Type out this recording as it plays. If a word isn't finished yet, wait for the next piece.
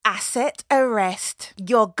Asset Arrest,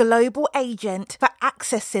 your global agent for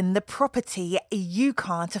accessing the property you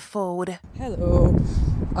can't afford. Hello.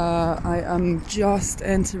 I am just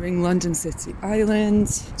entering London City Island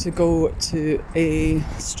to go to a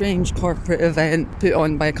strange corporate event put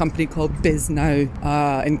on by a company called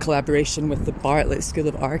BizNow in collaboration with the Bartlett School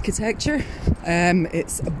of Architecture.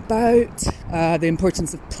 It's about the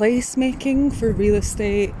importance of placemaking for real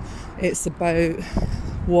estate. It's about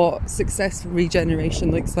what successful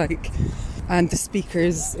regeneration looks like. And the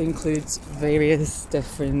speakers include various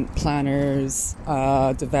different planners,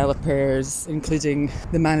 developers, including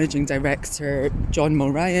the managing director, John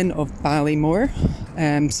Mulryan of Ballymore.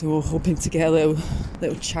 So hoping to get a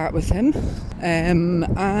little chat with him. And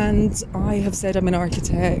I have said I'm an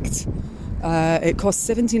architect. It cost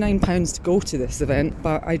 £79 to go to this event,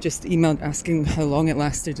 but I just emailed asking how long it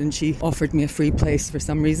lasted and she offered me a free place for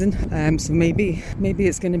some reason. So maybe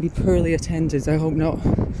it's going to be poorly attended, I hope not.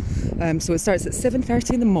 So it starts at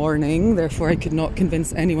 7:30 in the morning, therefore I could not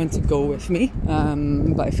convince anyone to go with me.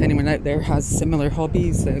 But if anyone out there has similar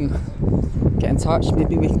hobbies, then get in touch.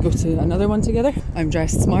 Maybe we can go to another one together. I'm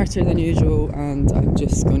dressed smarter than usual and I'm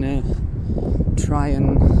just going to try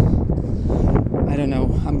and, I don't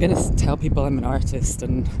know, I'm going to tell people I'm an artist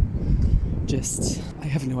and I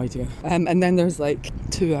have no idea. And then there's like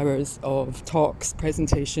 2 hours of talks,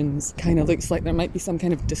 presentations. Kind of looks like there might be some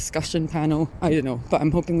kind of discussion panel. I don't know, but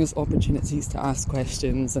I'm hoping there's opportunities to ask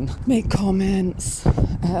questions and make comments.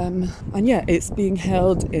 And yeah, it's being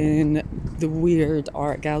held in the weird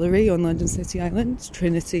art gallery on London City Island,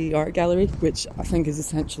 Trinity Art Gallery, which I think is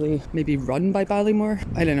essentially maybe run by Ballymore.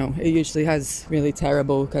 I don't know, it usually has really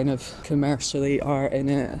terrible kind of commercially art in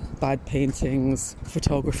it, bad paintings,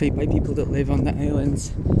 photography by people that live on the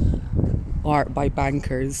island, art by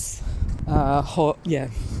bankers,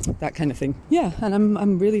 that kind of thing. Yeah, and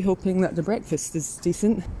I'm really hoping that the breakfast is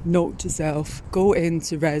decent. Note to self, go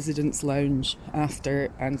into Residence Lounge after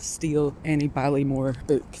and steal any Ballymore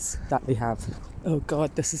books that they have. Oh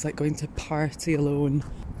god, this is like going to party alone.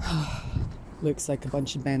 Looks like a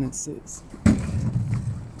bunch of men in suits.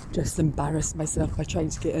 Just embarrassed myself by trying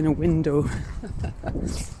to get in a window.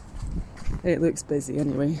 It looks busy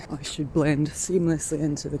anyway. I should blend seamlessly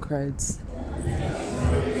into the crowds.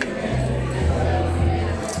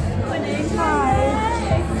 Hi.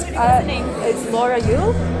 It's Laura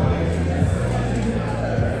Yule.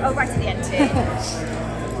 Oh, right at the end too.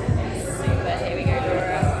 Super, here we go,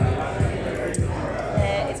 Laura.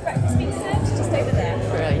 It's breakfast being served just over there.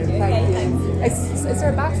 Brilliant, thank you. Is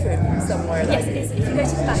there a bathroom somewhere? Yes, it is. If you go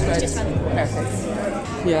to the back, it's just around the corner. Perfect.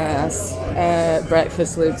 Yes,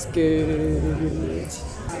 breakfast looks good.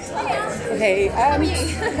 Okay,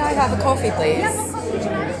 can I have a coffee, please? Yeah, what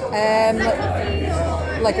coffee would you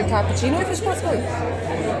like? Like a cappuccino, if it's possible. Do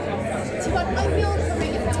you want oat milk or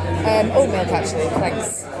regular? Oat milk, actually,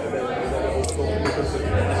 thanks.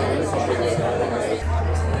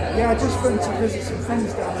 Yeah, I just went to visit some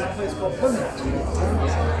friends down at a place called Plymouth.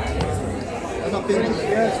 I've not been to it.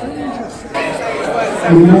 Yeah, it's really interesting.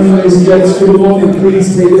 Good morning, ladies and gents. Good morning.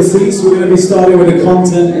 Please take your seats. We're going to be starting with the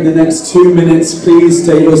content in the next 2 minutes. Please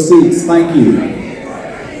take your seats. Thank you.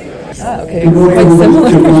 Okay. Good morning,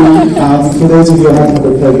 everyone. Good morning. For those of you who haven't had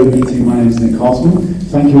the pleasure of meeting, my name is Nick Cartman.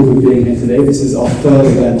 Thank you all for being here today. This is our third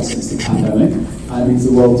event since the pandemic, and it means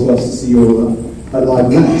the world to us to see you all at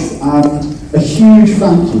live events. A huge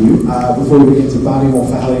thank you before we begin to Ballymore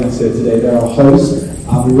for having us here today. They're our hosts.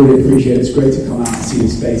 We really appreciate it. It's great to come out and see the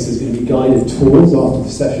space. There's going to be guided tours after the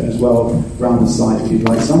session as well around the site if you'd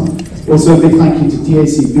like some. Also, a big thank you to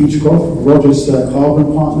DAC Beechcroft, Rogers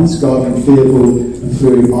Carbon Partners, Guardian Vehicle and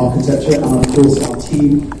Through Architecture, and of course our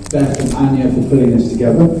team, Beth and Anya, for putting this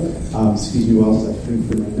together. Excuse me whilst I bring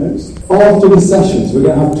through my notes. After the sessions, we're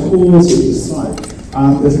going to have tours of the site.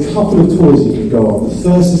 There's a couple of tours you can go on. The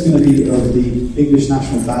first is going to be of the English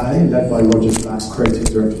National Ballet, led by Roger Glass, creative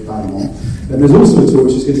director of Ballymore. Then there's also a tour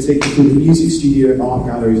which is going to take you through the music studio, art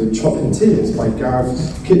galleries, and Chocolate Tears by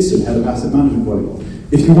Gareth Kitson, head of asset management volleyball.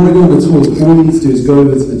 If you want to go on the tours, all you need to do is go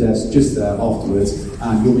over to the desk just there afterwards,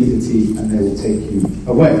 and you'll meet the team, and they will take you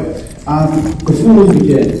away. Before we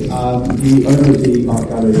begin, the owner of the art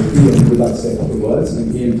gallery, Ian, would like to say a couple of words.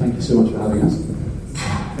 And Ian, thank you so much for having us.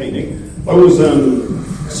 Hey Nick. I always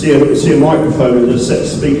see a microphone and a set of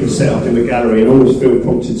speakers set up in the gallery, and I always feel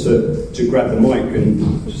prompted to grab the mic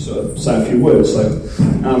and just sort of say a few words. So,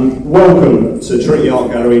 welcome to Trinity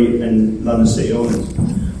Art Gallery in London City Island.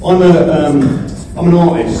 I'm an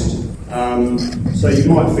artist, so you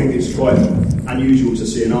might think it's quite unusual to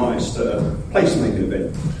see an artist at a placemaking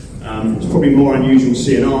event. It's probably more unusual to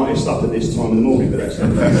see an artist up at this time in the morning, but that's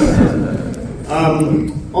okay.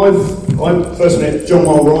 I first met John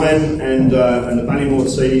Ryan and the Ballymore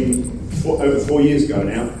team over 4 years ago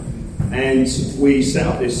now, and we set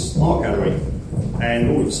up this art gallery.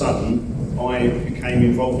 And all of a sudden, I became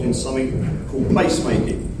involved in something called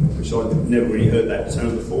placemaking, which I'd never really heard that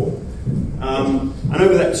term before. And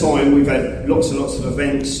over that time, we've had lots and lots of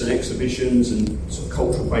events and exhibitions and sort of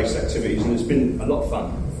cultural-based activities, and it's been a lot of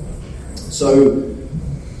fun. So,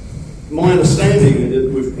 my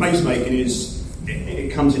understanding with placemaking is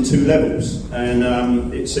it comes in two levels,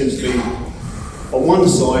 and it seems to be on one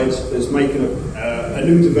side there's making a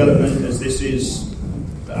new development, as this is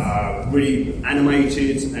really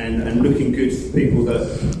animated and looking good for people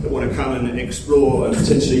that want to come and explore and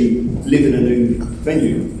potentially live in a new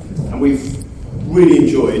venue. And we've really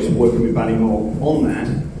enjoyed working with Ballymore on that.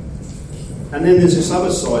 And then there's this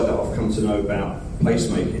other side that I've come to know about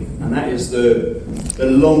placemaking, and that is the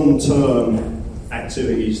long-term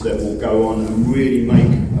activities that will go on and really make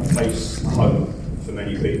a place a home for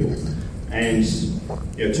many people. And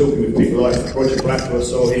talking with people like Roger Black, who I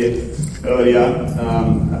saw here earlier,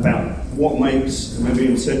 about what makes, maybe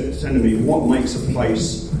him telling me what makes a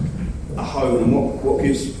place a home and what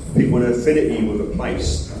gives people an affinity with a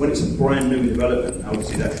place. When it's a brand new development,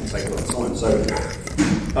 obviously that can take a lot of time. So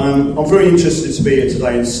I'm very interested to be here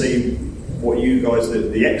today and see what you guys,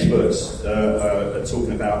 the experts, are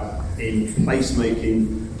talking about in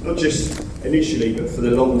placemaking, not just initially, but for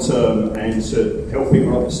the long term, and to help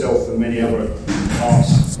people like myself and many other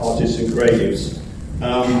artists and creatives.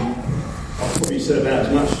 I've probably said about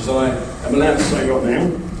as much as I am allowed to say right now,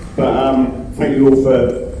 but thank you all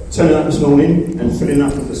for turning up this morning and filling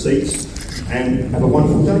up with the seats, and have a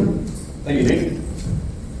wonderful day. Thank you, Nick.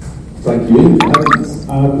 Thank you.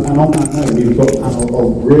 And on that note, we've got a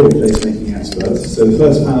panel of real placemaking experts. So the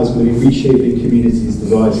first panel is going to be Reshaping Communities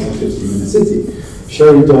Device for Shifting in the City.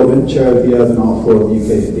 Sherry Dobbin, Chair of the Urban Art Forum UK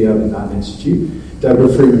at the Urban Land Institute. Deborah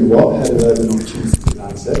Freeman-Watt, Head of Urban Opportunities at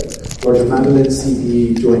Lancet. Roger Mandolin,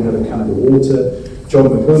 CPE, Joint Head of Canada Water. John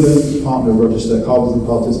McCullen, Partner of Rochester Carpenters,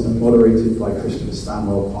 participant moderated by Christopher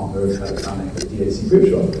Stanwell, Partner of Head of Planning at DAC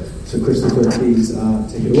Gripshop. So Christopher, please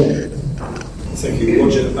take it away. Thank you,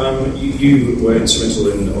 Roger. You were instrumental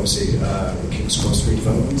in, obviously, King's Cross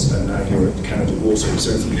redevelopment, and now you're at Canada Water. Is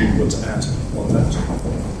there anything you want to add on that?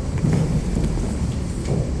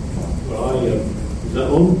 Well, is that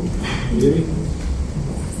on? Can you hear me?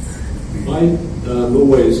 I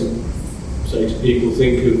always say to people,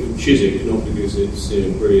 think of Chiswick, not because it's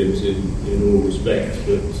brilliant in all respects,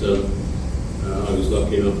 but I was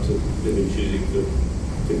lucky enough to live in Chiswick for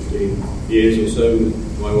 15 years or so with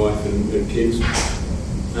my wife and kids,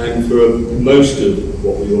 and for most of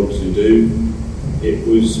what we wanted to do, it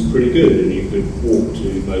was pretty good, and you could walk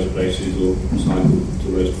to most places or cycle to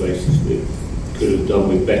most places. It could have done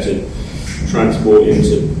with better transport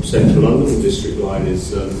into central London. The District Line is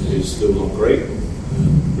still not great.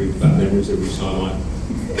 Brings back memories every time I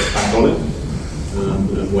get back on it,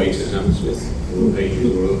 and wait at Hammersmith or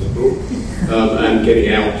Pages or Earlsborough. And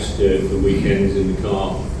getting out for weekends in the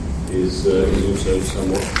car is also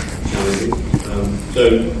somewhat challenging.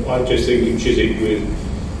 So I just think of Chiswick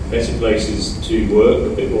with better places to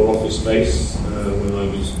work, a bit more office space. When I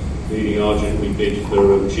was leading Argent, we bid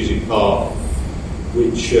for Chiswick Park,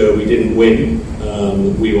 which we didn't win.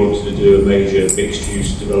 We wanted to do a major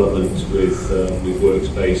mixed-use development with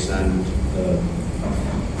workspace and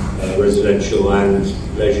residential and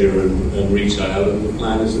leisure and retail, and the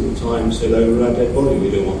planners at the time said over our dead body, we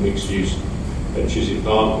don't want mixed use at Chiswick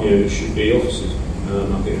Park, it should be offices.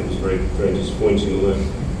 I think that was very, very disappointing, although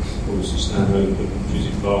obviously Stanhope and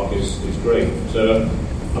Chiswick Park is great. So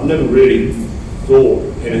I've never really thought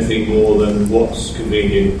anything more than what's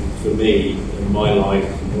convenient for me and my life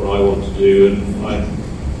and what I want to do, and I'm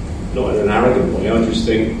not in an arrogant way, I just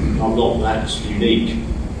think I'm not that unique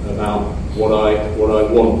about what I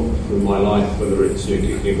want from my life, whether it's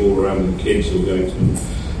kicking a ball around with the kids or going to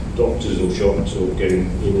doctors or shops or getting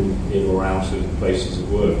in or out of places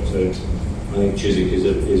of work. So I think Chiswick is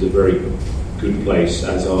a very good place,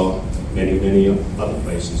 as are many other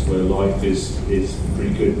places where life is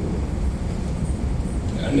pretty good.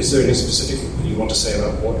 And is there anything specific that you want to say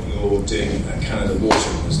about what you're doing at Canada Water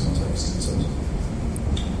in this context?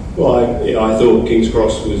 Well, I thought King's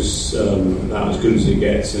Cross was about as good as it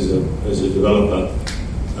gets as a developer,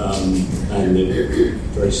 and a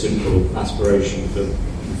very simple aspiration for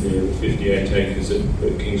the 58 acres at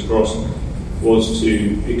King's Cross was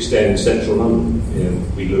to extend central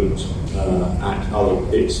London. We looked at other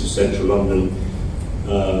bits of central London,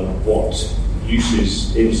 what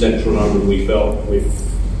uses in central London we felt we'd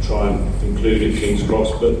try and include at King's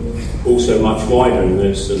Cross, but also much wider, and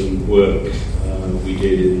there's some work we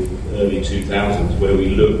did in early 2000s, where we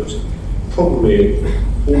looked probably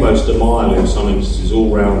almost a mile in some instances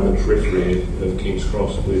all round the periphery of King's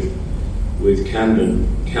Cross with Camden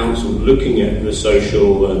Council, looking at the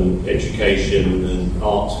social and education and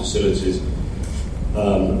arts facilities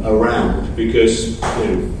around, because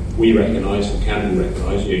we recognise and Camden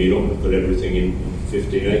recognise you're not going to put everything in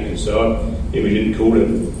 15 acres. So we didn't call it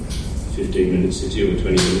 15-minute city or a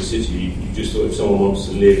 20-minute city. You just thought if someone wants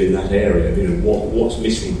to live in that area, what's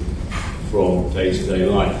missing from day-to-day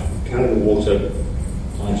life. Canada Water,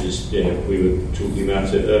 we were talking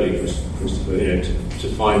about it earlier, Christopher, to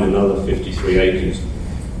find another 53 acres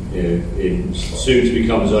in soon to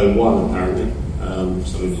become Zone 1, apparently,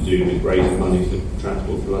 something to do with raising money for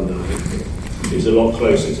Transport for London, I think. It's a lot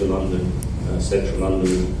closer to London, central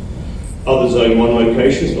London, and other Zone 1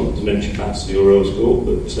 locations, not to mention Battersea or Earls Court,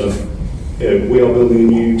 but we are building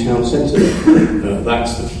a new town centre.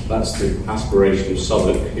 That's the aspiration of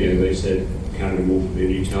Southwark. They said Canada Wharf would be a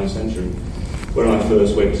new town centre. When I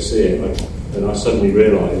first went to see it, I suddenly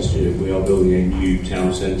realised we are building a new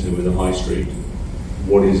town centre with a high street.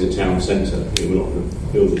 What is a town centre? We're not going to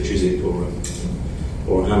build a Chiswick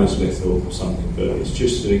or a Hammersmith or something, but it's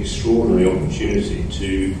just an extraordinary opportunity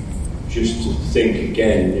to think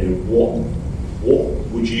again. What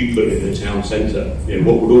would you put in a town centre?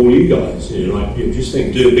 What would all you guys just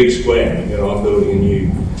think? Do a big square and go, I'm building a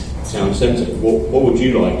new town centre. What would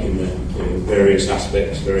you like in there? Various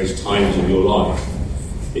aspects, various times of your life.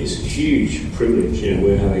 It's a huge privilege.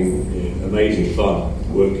 We're having amazing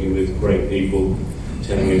fun working with great people,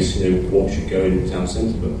 telling us what should go in the town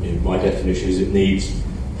centre. But my definition is it needs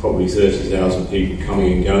probably 30,000 people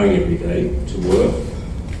coming and going every day to work,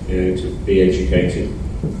 to be educated.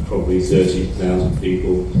 Probably 30,000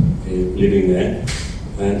 people living there,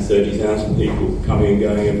 and 30,000 people coming and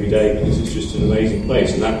going every day, because it's just an amazing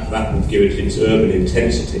place, and that would give it its urban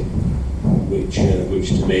intensity, which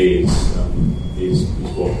to me is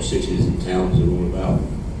what cities and towns are all about.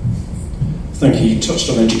 Thank you. You touched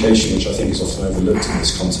on education, which I think is often overlooked in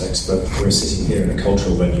this context, but we're sitting here in a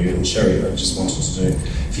cultural venue, and Sherry, I just wanted to know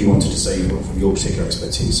if you wanted to say from your particular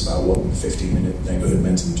expertise about what 15-minute neighbourhood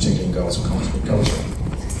meant, and particularly in Girls and Conflict culture.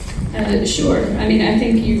 Sure. I mean, I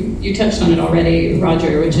think you touched on it already,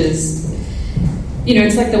 Roger, which is,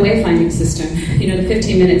 it's like the wayfinding system. The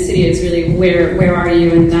 15-minute city is really where are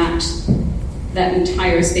you in that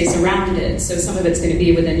entire space around it. So some of it's going to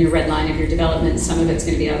be within your red line of your development, some of it's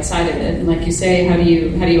going to be outside of it. And like you say, how do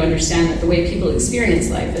you understand that the way people experience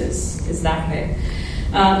life is that way?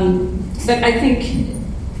 But I think,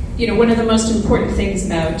 one of the most important things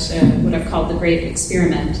about what I've called the great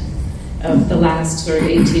experiment of the last sort of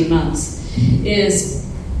 18 months is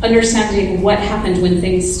understanding what happened when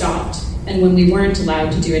things stopped and when we weren't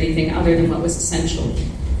allowed to do anything other than what was essential,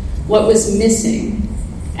 what was missing,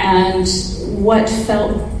 and what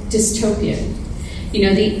felt dystopian.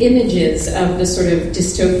 The images of the sort of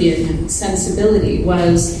dystopian sensibility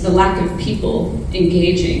was the lack of people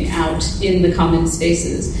engaging out in the common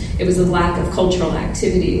spaces. It was the lack of cultural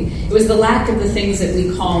activity. It was the lack of the things that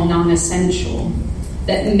we call non-essential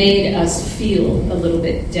that made us feel a little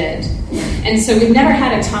bit dead. And so we've never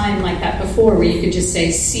had a time like that before where you could just say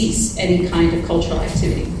cease any kind of cultural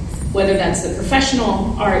activity. Whether that's the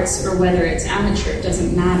professional arts or whether it's amateur, it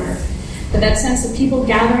doesn't matter. But that sense of people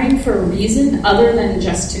gathering for a reason other than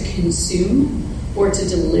just to consume or to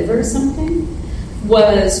deliver something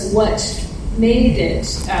was what made it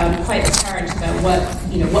quite apparent about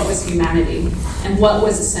what was humanity and what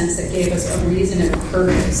was a sense that gave us a reason and a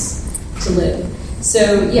purpose to live.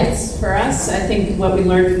 So yes, for us, I think what we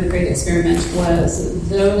learned from the Great Experiment was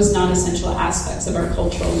those non-essential aspects of our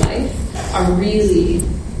cultural life are really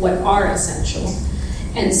what are essential.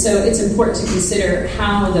 And so it's important to consider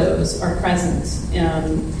how those are present.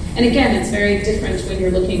 And again, it's very different when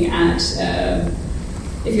you're looking at,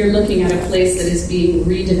 if you're looking at a place that is being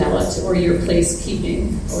redeveloped, or you're place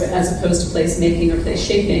keeping, or as opposed to place making or place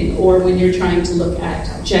shaping, or when you're trying to look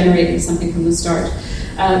at generating something from the start.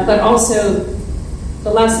 But also,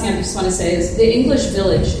 the last thing I just want to say is the English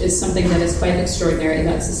village is something that is quite extraordinary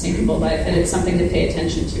about sustainable life, and it's something to pay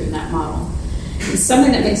attention to in that model. And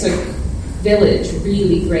something that makes a village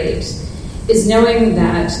really great is knowing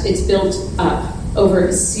that it's built up over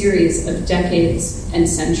a series of decades and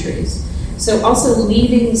centuries. So also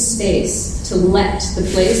leaving space to let the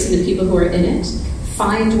place and the people who are in it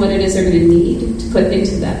find what it is they're going to need to put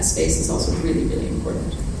into that space is also really, really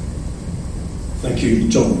important. Thank you.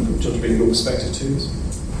 John, do you want to bring your perspective to this?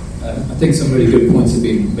 I think some really good points have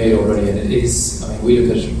been made already, and it is, we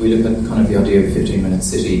look at kind of the idea of a 15-minute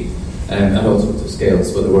city at all sorts of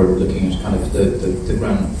scales, whether we're looking at kind of the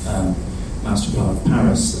grand master plan of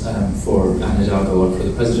Paris for Anne Hidalgo and for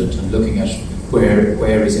the president, and looking at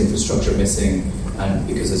where is infrastructure missing. And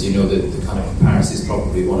because, as you know, the kind of Paris is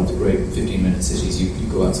probably one of the great 15-minute cities. You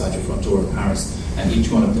go outside your front door of Paris, and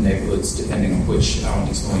each one of the neighbourhoods, depending on which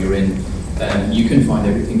arrondissement you're in, you can find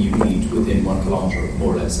everything you need within 1 kilometre,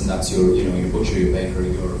 more or less. And that's your butcher, your baker,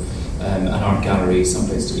 an art gallery,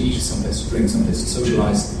 someplace to eat, someplace to drink, someplace to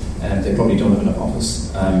socialise. They probably don't have enough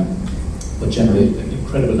office, but generally an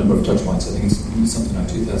incredible number of touch points. I think it's something like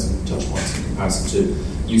 2,000 touch points in comparison to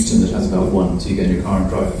Euston, that has about 1. So you get in your car and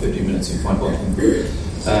drive for 15 minutes and find one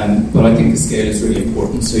thing. But I think the scale is really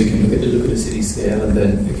important. So you can look at a city scale, and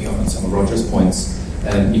then picking up on some of Roger's points,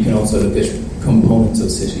 you can also look at components of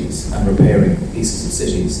cities and repairing pieces of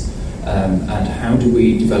cities. And how do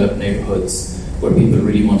we develop neighbourhoods where people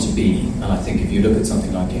really want to be? And I think if you look at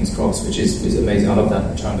something like King's Cross, which is amazing, I love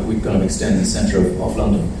that term that we're going to extend the centre of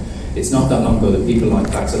London. It's not that long ago that people like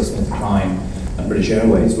GlaxoSmithKline and British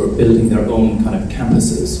Airways were building their own kind of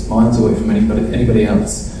campuses miles away from anybody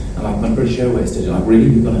else. And like when British Airways did it, like, really,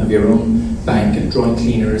 you're going to have your own bank and dry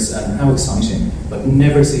cleaners, and how exciting. But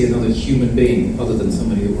never see another human being other than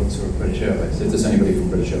somebody who works for British Airways. If there's anybody from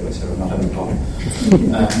British Airways here, I'm not having a problem.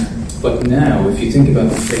 But now, if you think about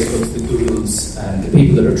the Facebooks, the Googles, and the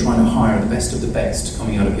people that are trying to hire the best of the best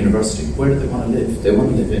coming out of university, where do they want to live? They want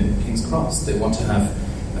to live in King's Cross. They want to have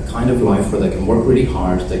a kind of life where they can work really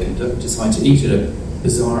hard, they can decide to eat at a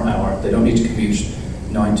bizarre hour, they don't need to commute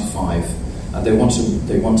 9 to 5, and they want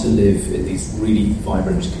to live in these really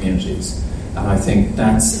vibrant communities. And I think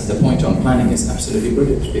that's the point on planning is absolutely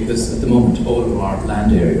brilliant, because at the moment all of our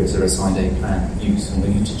land areas are assigned a plan use, and we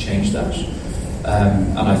need to change that.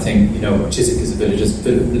 And I think, Chiswick is a village.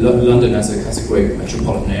 London as a great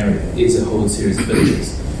metropolitan area is a whole series of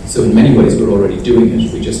villages. So in many ways we're already doing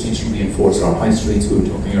it. We just need to reinforce our high streets. We were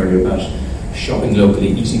talking earlier about shopping locally,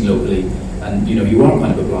 eating locally, and you are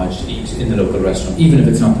kind of obliged to eat in the local restaurant, even if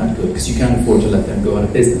it's not that good, because you can't afford to let them go out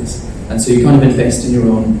of business. And so you kind of invest in your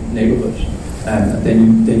own neighbourhood, and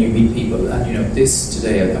then you meet people. And this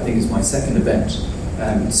today I think is my second event.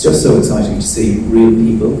 It's just so exciting to see real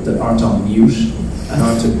people that aren't on mute and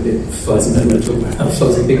aren't a bit fuzzy. I'm going to talk about how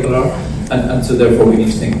fuzzy people are. And so therefore we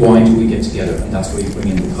need to think, why do we get together? And that's where you bring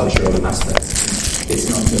in the cultural aspects. It's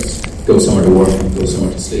not just go somewhere to work and go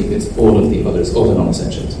somewhere to sleep. It's all of the others, all the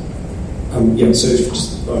non-essentials.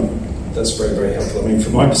 That's very, very helpful. I mean,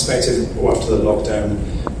 from my perspective, after the lockdown,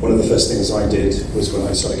 one of the first things I did was when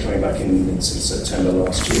I started coming back in September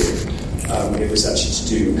last year, it was actually to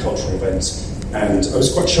do a cultural event. And I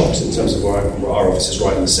was quite shocked in terms of where our office is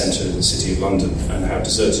right in the centre of the City of London, and how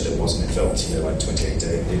deserted it was, and it felt, like 28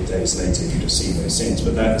 days later you'd have seen those scenes.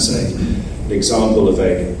 But that's an example of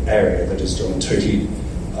an area that is done totally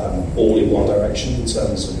all in one direction in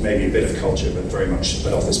terms of maybe a bit of culture, but very much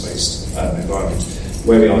an office-based environment.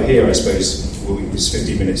 Where we are here, I suppose, it's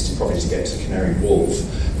 15 minutes to get to Canary Wharf.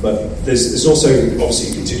 But there's also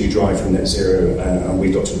obviously a continued drive from net zero, and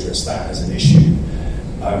we've got to address that as an issue.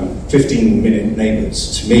 15-minute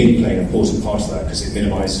neighbours, to me, play an important part of that, because it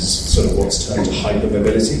minimises sort of what's termed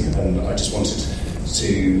hyper-mobility, and I just wanted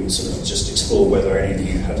to sort of just explore whether any of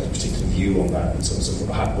you had a particular view on that in terms of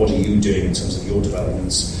what are you doing in terms of your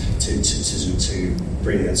developments to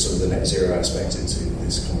bring in sort of the net zero aspect into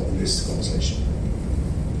this conversation.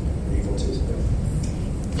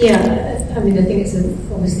 Yeah, I mean, I think it's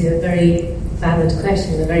obviously a very valid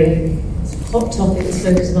question, a very hot topic that's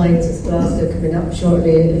focused minds as Glasgow coming up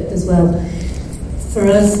shortly as well. For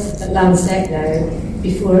us at Landsec now,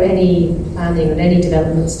 before any planning or any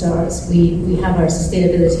development starts, we have our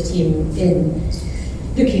sustainability team in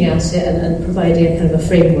looking at it and providing a kind of a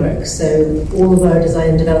framework. So all of our design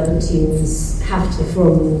and development teams have to,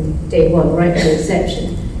 from day one, right from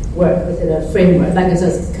inception, work within a framework. That gives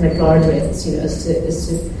us kind of guardrails, as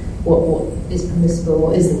to what is permissible,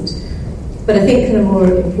 what isn't. But I think kind of more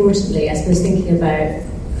importantly, I suppose thinking about,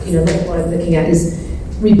 what I'm looking at is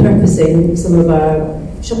repurposing some of our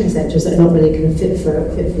shopping centres that are not really kind of fit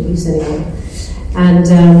for use anymore. And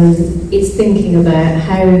it's thinking about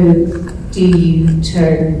how do you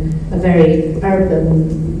turn a very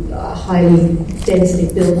urban, highly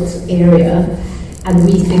densely built area and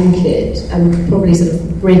rethink it and probably sort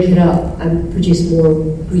of break it up and produce more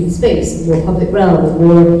green space, more public realm, and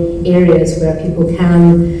more areas where people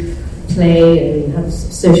can play and have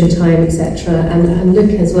social time, etc. And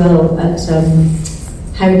look as well at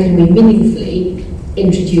how can we meaningfully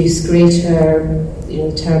introduce greater,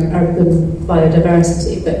 the term urban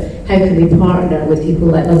biodiversity, but how can we partner with people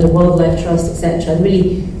like London Wildlife Trust, etc., and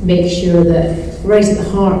really make sure that right at the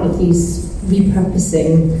heart of these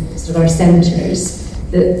repurposing sort of our centres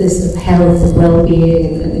this sort of health and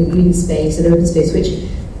well-being and green space and open space, which,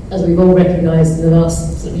 as we've all recognised in the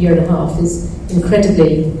last sort of year and a half, is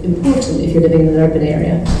incredibly important if you're living in an urban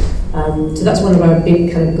area. So that's one of our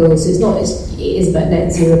big kind of goals. It is about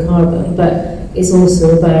net zero carbon, but it's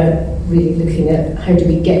also about really looking at how do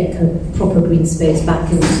we get kind of proper green space back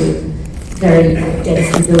into very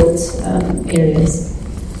densely built areas.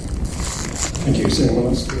 Thank you. Is there anyone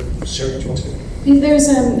else? Sherry, do you want to go? There's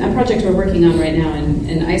a project we're working on right now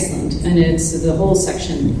in Iceland, and it's the whole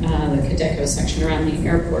section, the Kadeco section around the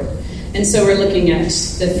airport. And so we're looking at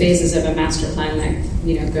the phases of a master plan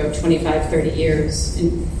that go 25, 30 years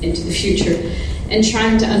into the future, and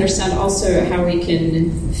trying to understand also how we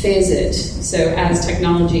can phase it. So as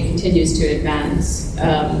technology continues to advance,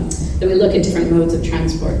 that we look at different modes of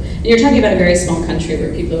transport. And you're talking about a very small country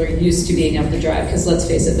where people are used to being able to drive, because let's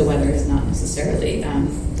face it, the weather is not necessarily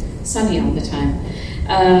sunny all the time.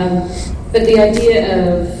 But the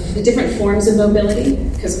idea of the different forms of mobility,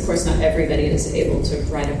 because of course not everybody is able to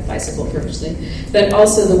ride a bicycle purposely, but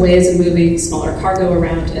also the ways of moving smaller cargo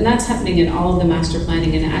around, and that's happening in all of the master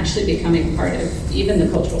planning and actually becoming part of even the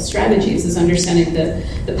cultural strategies, is understanding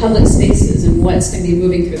the public spaces and what's going to be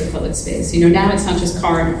moving through the public space. Now it's not just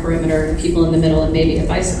car and a perimeter and people in the middle and maybe a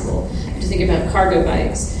bicycle. You have to think about cargo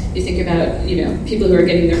bikes. You think about, people who are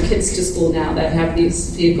getting their kids to school now that have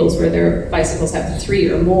these vehicles where their bicycles have 3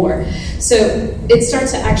 or more. So it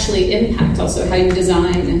starts to actually impact also how you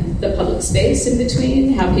design the public space in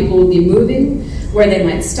between, how people will be moving, where they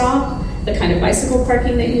might stop, the kind of bicycle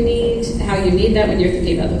parking that you need, how you need that when you're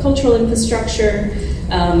thinking about the cultural infrastructure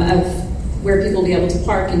of where people will be able to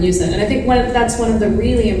park and use them. And I think that's one of the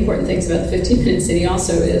really important things about the 15-minute city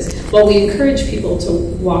also is, while we encourage people to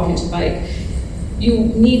walk and to bike, you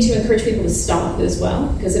need to encourage people to stop as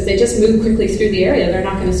well, because if they just move quickly through the area, they're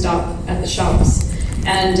not going to stop at the shops.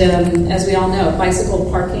 And as we all know, bicycle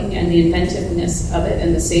parking and the inventiveness of it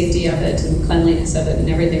and the safety of it and the cleanliness of it and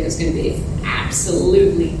everything is going to be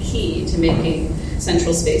absolutely key to making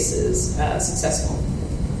central spaces successful.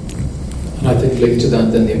 And I think linked to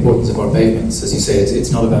that, then the importance of our pavements. As you say,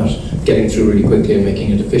 it's not about getting through really quickly and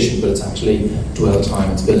making it efficient, but it's actually dwell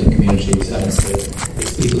time, it's building communities, and it's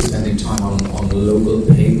people spending time on local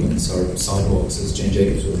pavements or sidewalks, as Jane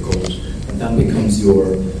Jacobs would have called it. And that becomes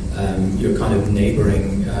your kind of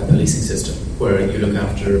neighbouring policing system, where you look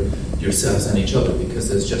after yourselves and each other, because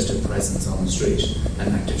there's just a presence on the street,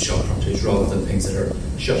 an active shop frontage, rather than things that are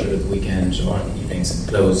shuttered at the weekend or in the evenings and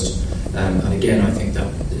closed. And again, I think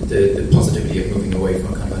that the positivity of moving away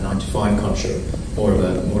from a kind of a 9-to-5 culture,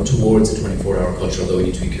 more towards a 24-hour culture, although you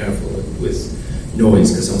need to be careful with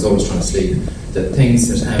noise, because someone's always trying to sleep, that things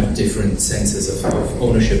that have different senses of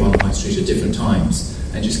ownership on the high street at different times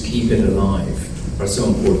and just keep it alive are so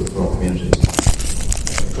important for our communities.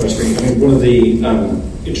 One of the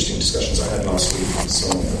interesting discussions I had last week was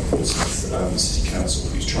on the Portsmouth City Council,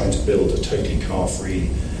 who's trying to build a totally car-free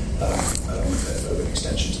urban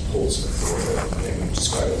extension to Portsmouth, or they would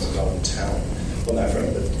describe it as a garden town. On that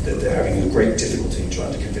front, that they're having a great difficulty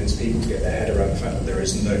trying to convince people to get their head around the fact that there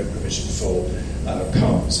is no provision for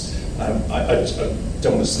cars. I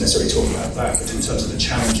don't want us to necessarily talk about that, but in terms of the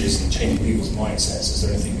challenges and changing people's mindsets, is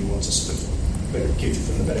there anything you want to sort of give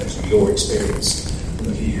from the benefit of your experience from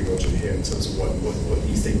the view, Roger, here, in terms of what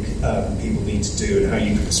you think people need to do and how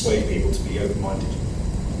you can persuade people to be open-minded?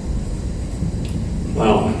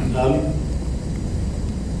 Wow.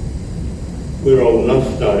 We're old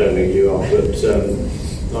enough, no, I don't think you are, but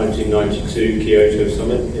 1992 Kyoto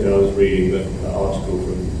Summit, I was reading an article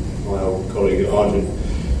from my old colleague at Argent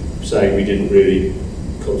saying we didn't really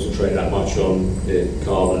concentrate that much on the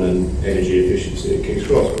carbon and energy efficiency at King's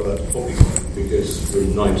Cross. Well, that's probably because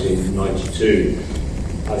from 1992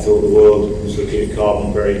 I thought the world was looking at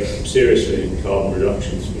carbon very seriously, and carbon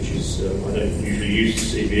reductions, which is, I don't usually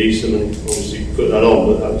use the CBE, someone obviously put that on,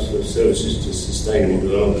 but that was the Services to Sustainable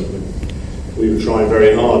Development. We were trying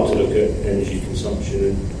very hard to look at energy consumption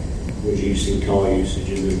and reducing car usage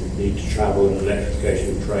and the need to travel and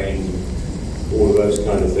electrification of trains and all of those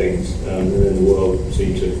kind of things. And then the world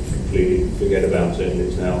seemed to completely forget about it, and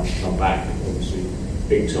it's now come back, obviously,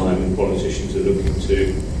 big time, and politicians are looking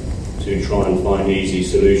to try and find easy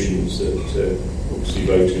solutions that obviously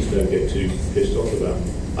voters don't get too pissed off about.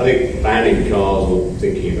 I think banning cars or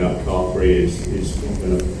thinking about car free is not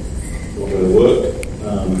going to work.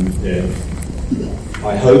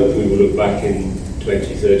 I hope we will look back in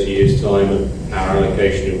 20, 30 years' time at our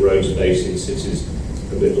allocation of road space in cities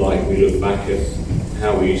a bit like we look back at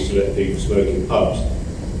how we used to let people smoke in pubs,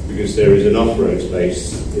 because there is enough road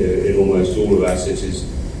space in almost all of our cities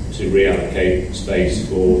to reallocate space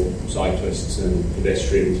for cyclists and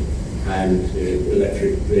pedestrians and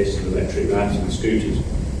electric this and electric that and scooters.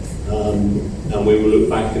 And we will look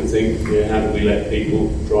back and think, how do we let people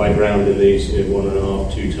drive around in these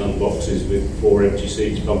 1.5, 2 ton boxes with 4 empty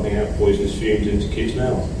seats pumping out poisonous fumes into kids'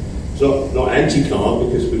 mouths? It's not anti-car,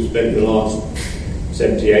 because we've spent the last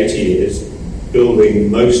 70, 80 years building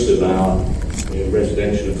most of our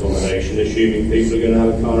residential accommodation assuming people are going to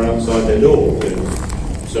have a car outside their door.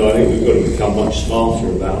 So I think we've got to become much smarter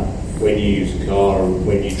about when you use a car and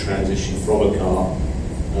when you transition from a car.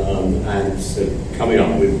 And so coming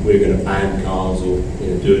up with we're going to ban cars or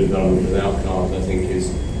do a development without cars, I think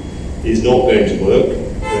is not going to work.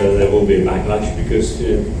 There will be a backlash because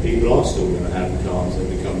people are still going to have cars that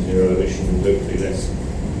become zero emission and hopefully less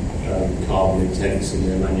carbon intense in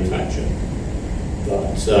their manufacture.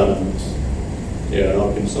 But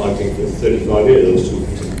I've been cycling for 35 years. I was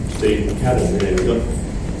talking to Steve McAdam.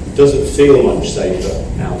 It doesn't feel much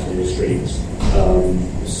safer out on the streets.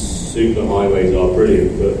 Super highways are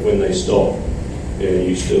brilliant, but when they stop,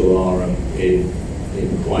 you still are in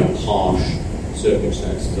quite harsh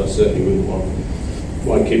circumstances. I certainly wouldn't want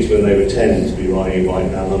my kids when they were 10 to be riding a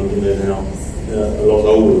bike around London. They're now a lot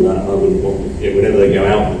older than that. I wouldn't want whenever they go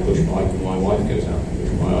out on a push bike, and my wife goes out on a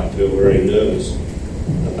push bike, I feel very nervous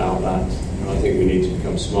about that. And I think we need to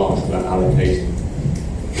become smart about allocating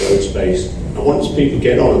road space. And once people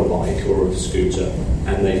get on a bike or a scooter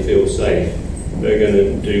and they feel safe, they're going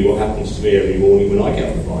to do what happens to me every morning when I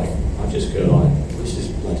get on the bike. I just go like, this is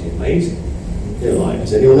bloody amazing.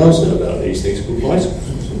 Does anyone else know about these things called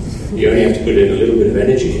bicycles? You only have to put in a little bit of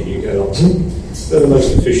energy and you go like, they're the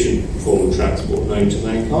most efficient form of transport known to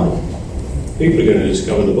mankind. People are going to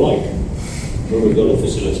discover the bike. But we've got to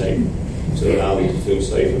facilitate to allow them to feel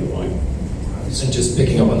safe on the bike. And just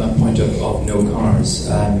picking up on that point of no cars,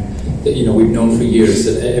 that we've known for years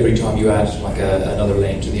that every time you add like another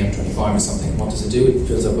lane to the M25 or something, what does it do? It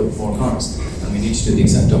fills up with more cars, and we need to do the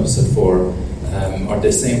exact opposite for, or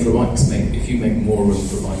the same for bikes. If you make more room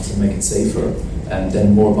for bikes and make it safer,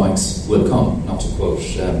 then more bikes will come. Not to quote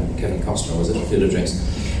Kevin Costner, was it? Field of Drinks.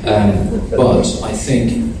 But I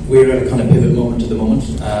think we're at a kind of pivot moment at the moment,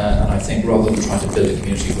 and I think rather than trying to build a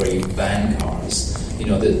community where you ban cars,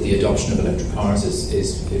 the adoption of electric cars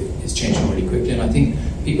is changing really quickly, and I think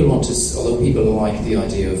people want to, although people like the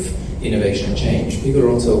idea of innovation and change, people are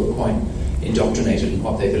also quite indoctrinated in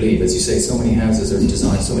what they believe. As you say, so many houses are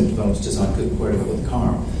designed, so many developments designed where to go with the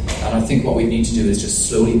car. And I think what we need to do is just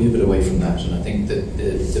slowly pivot away from that. And I think that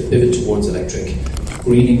the pivot towards electric,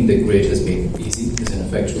 greening the grid has been easy because in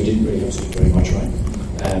effect we didn't really have to do very much,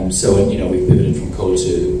 right? So we pivoted from coal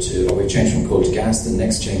or we've changed from coal to gas. The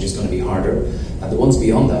next change is going to be harder. And the ones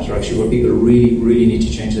beyond that are actually where people really, really need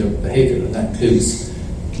to change their behaviour. And that includes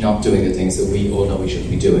not doing the things that we all know we shouldn't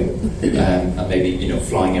be doing, and maybe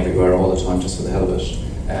flying everywhere all the time just for the hell of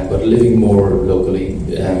it, but living more locally,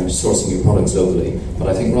 sourcing your products locally. But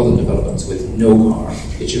I think rather than developments with no car,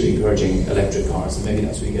 it should be encouraging electric cars, and maybe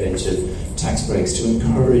that's where you get into tax breaks to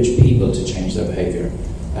encourage people to change their behaviour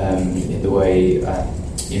in the way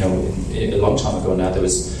a long time ago now there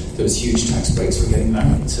was huge tax breaks for getting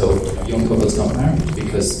married, so young couples got married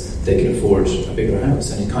because they can afford a bigger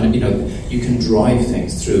house, and it kind of you can drive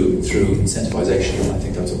things through incentivization, and I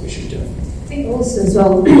think that's what we should do. I think also as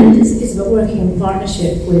well it's about working in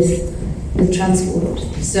partnership with transport.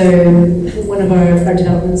 So one of our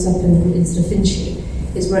developments up in sort of Finchley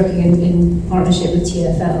is working in partnership with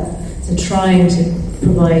TfL, so trying to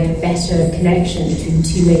provide better connection between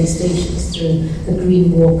two main stations through a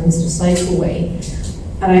green walk and sort of cycleway.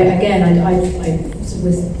 And I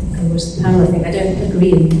with the panel, I think I don't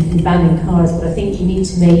agree in banning cars, but I think you need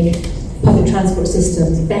to make public transport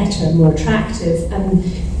systems better, more attractive, and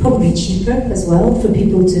probably cheaper as well for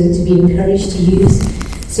people to be encouraged to use.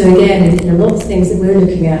 So again, in a lot of things that we're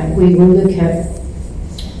looking at, we will look at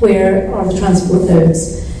where are the transport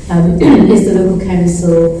nodes. Is the local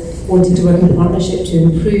council wanting to work in partnership to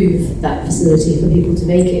improve that facility for people to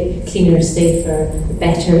make it cleaner, safer, a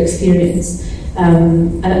better experience?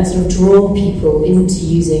 And sort of draw people into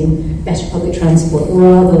using better public transport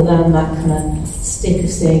rather than that kind of stick of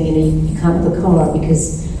saying, you can't have a car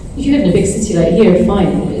because if you live in a big city like here,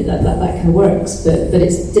 fine, that kind of works, but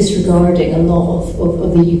it's disregarding a lot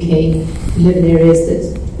of the UK who live in areas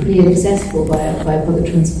that's pretty inaccessible by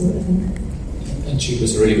public transport, I think. And cheap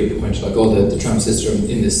is a really good point. Like all the tram system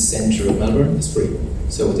in the centre of Melbourne is free.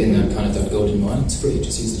 So within that kind of that golden mile, it's free.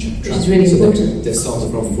 Just use the tram. Which is really important. They've solved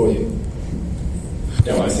the problem for you.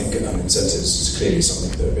 No, I think incentives is clearly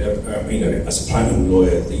something that, as a planning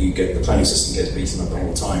lawyer, that you get the planning system gets beaten up the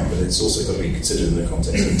whole time, but it's also got to be considered in the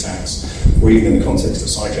context of tax, or even in the context of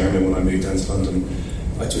cycling. I remember when I moved down to London,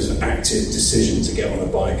 it was an active decision to get on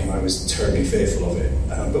a bike, and I was terribly fearful of it.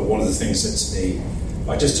 But one of the things that to me,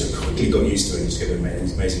 I just quickly got used to it. You just get an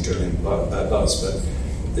amazing adrenaline buzz.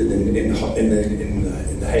 But in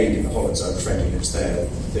the Hague, in the Holland Zone, a friend who lives there,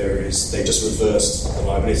 they just reversed the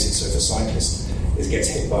liability. So if a cyclist gets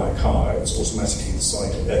hit by a car, it's automatically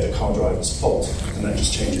the car driver's fault, and that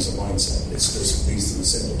just changes the mindset. These are the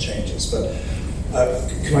simple changes. But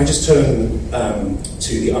can I just turn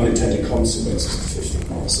to the unintended consequences of the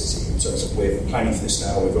 15-mile city? In terms of we're planning for this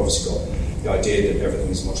now, we've obviously got the idea that everything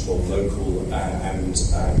is much more local and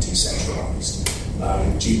decentralised.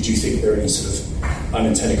 Do you think there are any sort of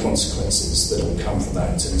unintended consequences that will come from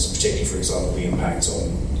that in terms of, particularly, for example, the impact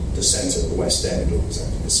on the centre of the West End or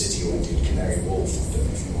the city, or indeed Canary Wharf? I don't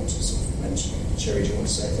know if you want to sort of mention it. Sherry, do you want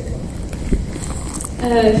to say anything on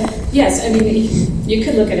that? Yes, I mean, you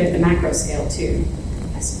could look at it at the macro scale too,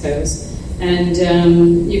 I suppose. And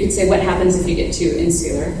you could say, what happens if you get too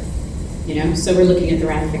insular? So we're looking at the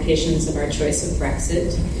ramifications of our choice of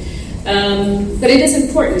Brexit. But it is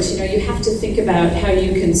important, you have to think about how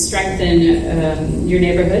you can strengthen your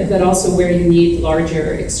neighborhood, but also where you need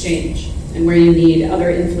larger exchange and where you need other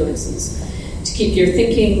influences to keep your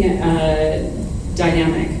thinking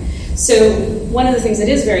dynamic. So one of the things that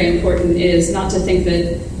is very important is not to think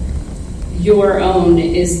that your own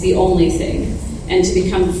is the only thing and to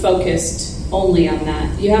become focused only on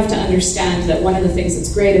that. You have to understand that one of the things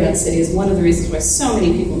that's great about cities, one of the reasons why so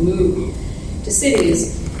many people move to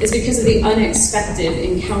cities, is because of the unexpected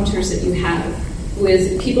encounters that you have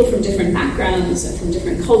with people from different backgrounds and from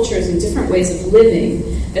different cultures and different ways of living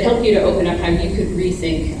that help you to open up how you could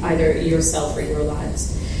rethink either yourself or your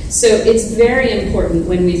lives. So it's very important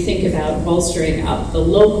when we think about bolstering up the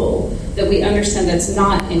local that we understand that's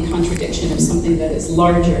not in contradiction of something that is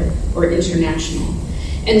larger or international.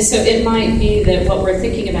 And so it might be that what we're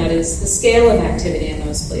thinking about is the scale of activity in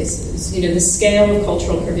those places, the scale of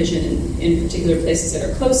cultural provision in particular places that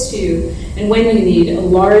are close to you, and when you need a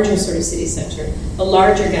larger sort of city center, a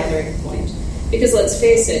larger gathering point. Because let's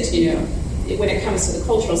face it, when it comes to the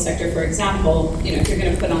cultural sector, for example, if you're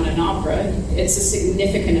going to put on an opera, it's a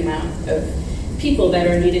significant amount of people that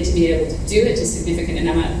are needed to be able to do it, a significant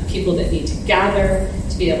amount of people that need to gather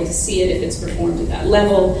to be able to see it if it's performed at that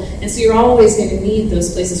level. And so you're always going to need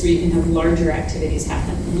those places where you can have larger activities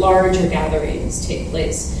happen, larger gatherings take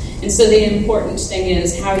place. And so the important thing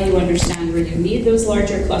is how you understand where you need those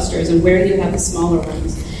larger clusters and where you have the smaller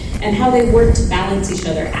ones, and how they work to balance each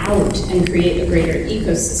other out and create a greater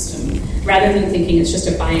ecosystem, rather than thinking it's just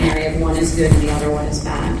a binary of one is good and the other one is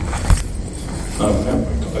bad.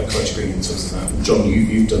 I quite agree in terms of that. John,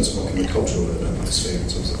 you've done some work in the cultural sphere in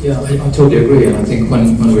terms of... Yeah, I totally agree, and I think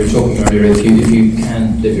when we were talking earlier, if you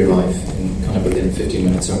can live your life in kind of within a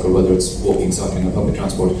 15-minute circle, whether it's walking, cycling, or public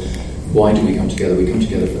transport, why do we come together? We come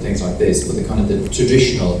together for things like this, but the kind of the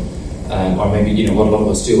traditional, or maybe what a lot of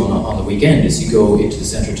us do on the weekend is you go into the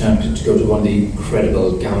centre of town to go to one of the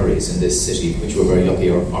incredible galleries in this city, which we're very lucky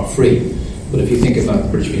are free. But if you think about the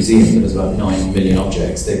British Museum, that has about 9 million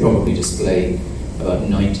objects, they probably display about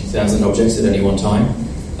 90,000 objects at any one time,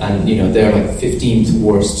 and they're like 15th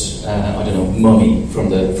worst, mummy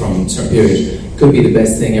from a certain period. Could be the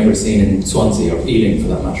best thing ever seen in Swansea or Ealing, for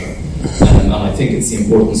that matter. And I think it's the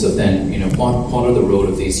importance of then, what are the role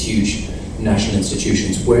of these huge national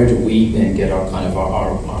institutions? Where do we then get our kind of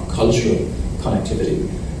our cultural connectivity?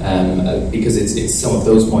 Because it's some of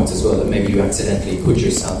those points as well that maybe you accidentally put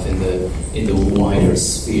yourself in the wider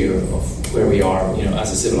sphere of where we are,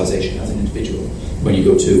 as a civilization, as an individual, when you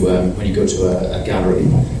go to a gallery.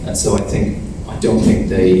 And so I don't think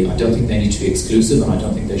they need to be exclusive, and I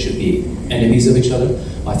don't think they should be enemies of each other.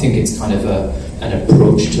 I think it's kind of an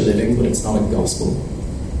approach to living, but it's not a gospel.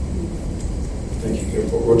 Thank you.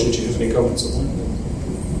 Roger, do you have any comments on that?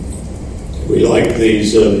 We like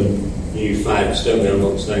these new fads, don't we? I'm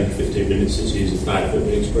not saying 15-minute city is a fad, but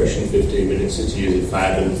the expression 15-minute city is a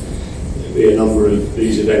fad, and there'll be a number of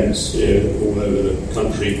these events all over the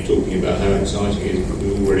country talking about how exciting it is.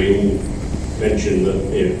 We've already all mentioned that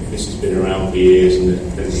this has been around for years, and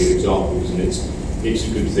there's plenty of examples, and it's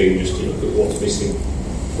a good thing just to look at what's missing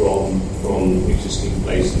from existing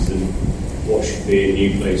places and what should be in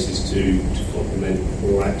new places to complement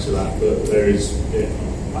or add to that. But there is,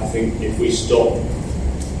 I think, if we stop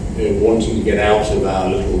wanting to get out of our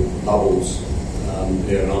little bubbles,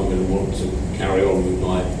 and I'm going to want to carry on with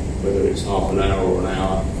my, whether it's half an hour or an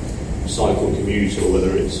hour cycle commute, or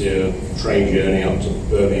whether it's a train journey up to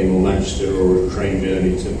Birmingham or Manchester, or a train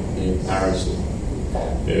journey to Paris.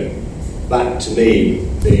 That, to me,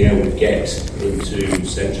 being able to get into the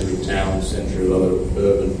centre of town, centre of other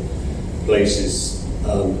urban places,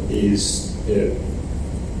 is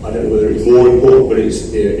I don't know whether it's more important, but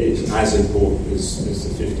it's as important as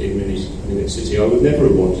the 15-minute city. I would never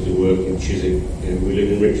have wanted to work in Chiswick. We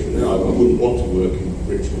live in Richmond now. I wouldn't want to work in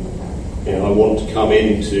Richmond. I want to come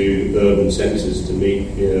into urban centres to meet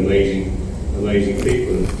amazing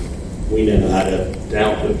people. And we never had a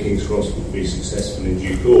doubt that King's Cross would be successful in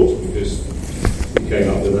due course, because we came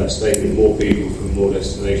up with that statement: more people from more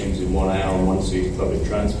destinations in 1 hour on one seat of public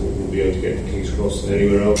transport will be able to get to King's Cross than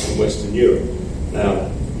anywhere else in Western Europe.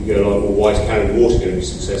 Now, you go like, well, why is Canada Water going to be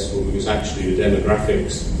successful? Because actually the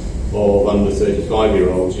demographics of under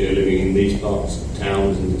 35-year-olds living in these parts of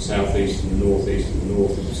towns in the southeast and the northeast and the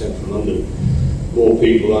north of central London, more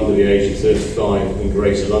people under the age of 35 in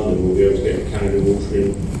Greater London will be able to get to Canada Water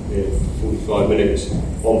in 45 minutes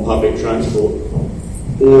on public transport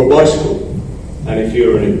or a bicycle. And if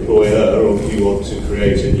you're an employer, or if you want to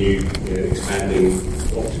create a new, expanding,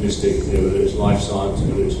 optimistic, whether it's life science,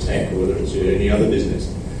 whether it's tech, or whether it's any other business,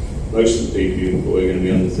 most of the people you employ are going to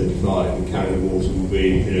be under 35, and Canada Water will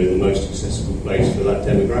be, the most accessible place for that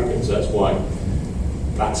demographic. So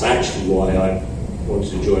that's actually why I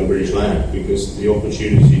wanted to join British Land, because the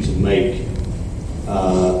opportunity to make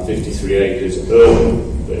 53 acres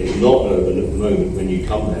urban, but it's not urban at the moment. When you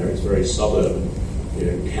come there, it's very suburban.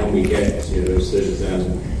 Can we get those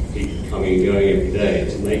 30,000 people coming and going every day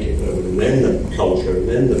to make it urban, and then the culture, and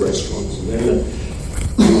then the restaurants, and then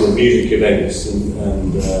the music events,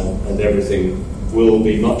 and everything will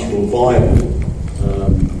be much more viable.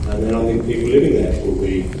 And then I think people living there will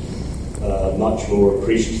be much more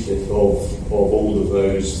appreciative of all of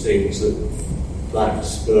those things that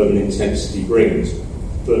urban intensity brings,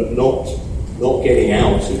 but not getting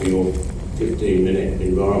out of your 15-minute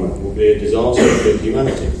environment will be a disaster for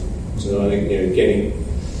humanity. So I think getting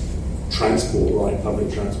transport right,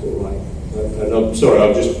 public transport right. And I'm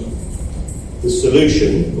sorry, the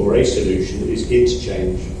solution, or a solution, is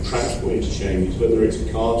interchange, transport interchanges, whether it's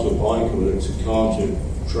a car to a bike, or whether it's a car to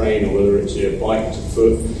a train, or whether it's a bike to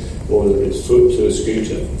foot, or whether it's foot to a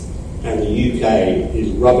scooter. And the UK is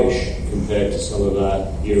rubbish compared to some of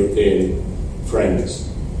our European friends.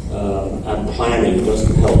 And planning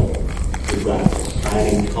doesn't help with that.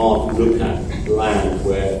 Planning can't look at land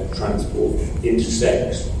where transport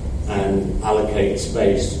intersects and allocate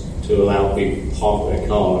space to allow people to park their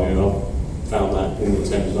car. I found that in the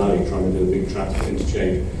Thames Valley, trying to do a big transport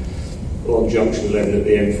interchange on Junction 11 at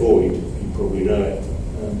the M4. You probably know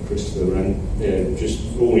it, Christopher. And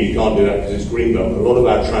just normally you can't do that because it's Greenbelt. A lot of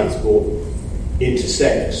our transport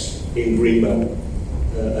intersects in Greenbelt.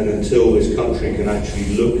 And until this country can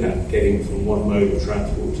actually look at getting from one mode of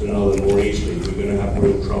transport to another more easily, we're going to have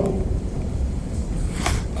real trouble.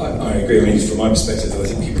 I agree. I mean, from my perspective, I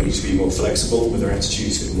think people need to be more flexible with their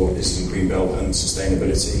attitudes to what is in Greenbelt and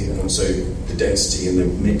sustainability, and also the density and the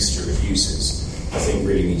mixture of uses. I think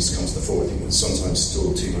really needs to come to the fore. I think there's sometimes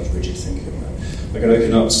still too much rigid thinking on that. I'm going to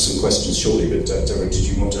open up to some questions shortly, but Deborah, did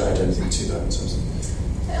you want to add anything to that in terms of?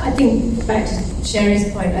 I think, back to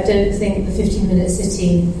Sherry's point, I don't think the 15-minute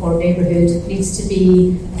city or neighbourhood needs to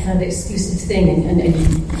be a kind of exclusive thing and you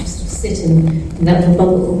just sort of sit in that little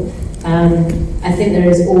bubble. I think there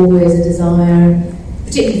is always a desire,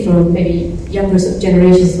 particularly from maybe younger sort of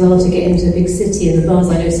generations as well, to get into a big city and the buzz.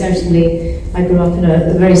 I know certainly I grew up in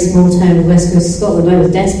a very small town in West Coast of Scotland. I was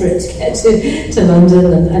desperate to get to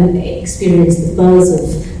London and experience the buzz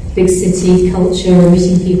of big city culture,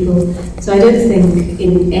 meeting people. So I don't think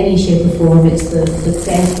in any shape or form it's the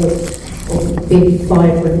death of big,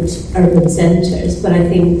 vibrant urban centres. But I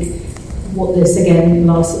think what this, again,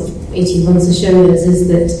 last sort of 18 months has shown us is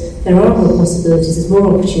that there are more possibilities, there's more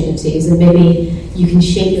opportunities, and maybe you can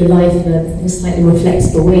shape your life in a slightly more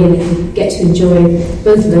flexible way, and you can get to enjoy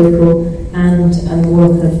both local and more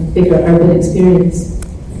kind of bigger urban experience.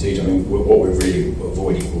 Indeed, I mean, what we're really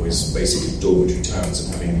avoiding is basically dormitory towns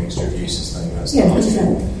and having a mixture of uses. I think that's the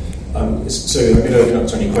idea. So I'm going to open up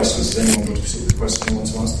to any questions. Does anyone got a particular question they want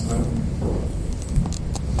to ask the panel?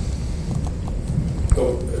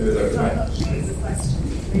 Sorry, not sure it's a question.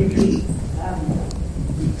 Maybe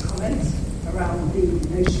comment around the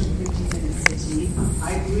notion of 15-minute city.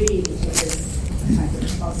 I agree that it is a kind of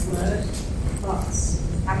buzzword, but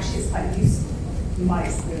actually it's quite useful in my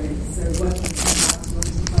experience. So working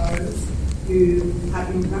with boroughs who have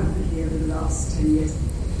been rapidly over the last 10 years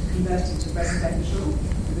converted to residential,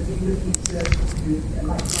 and have been looking to do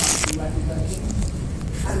like and working,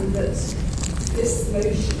 and that this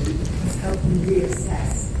notion has helped them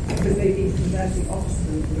reassess, because they've been converting office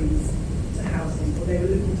buildings to housing, or they were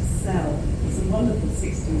looking to sell some wonderful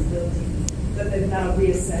 60s buildings that they've now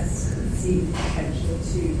reassessed and see the potential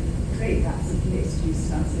to create that sort of mixed-use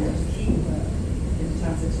town centre, to keep work in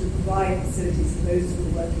terms of to provide facilities for those who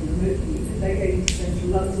are working remotely, if they're going to central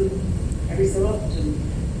London every so often,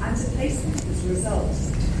 and to place them as a result,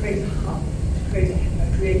 to create a hub, to create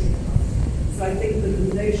a creative hub. So I think that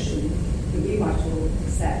the notion that we might all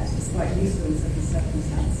accept is quite useful in certain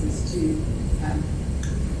circumstances to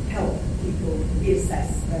help people reassess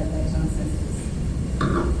their town centres.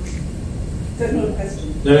 So not a question.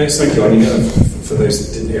 No, thank you. I mean, for those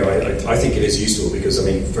that didn't hear, I think it is useful because,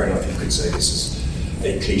 I mean, fair enough, you could say this is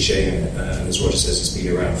a cliche, and as Roger says, it's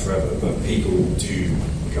been around forever, but people do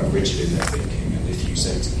become rigid in their thinking, and if you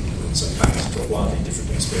say to people that some families have got wildly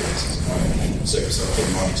different experiences, so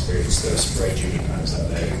in my experience, there are some great junior plans out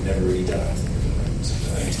there who've never really done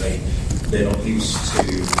anything, they're not used to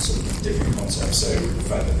sort of different concepts, so the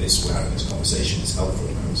fact that we're having this conversation is helpful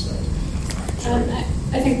in that respect.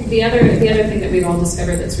 I think the other thing that we've all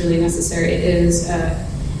discovered that's really necessary is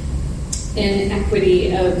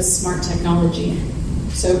inequity of smart technology.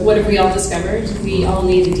 So what have we all discovered? We all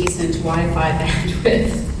need a decent Wi-Fi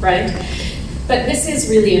bandwidth, right? But this is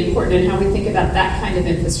really important in how we think about that kind of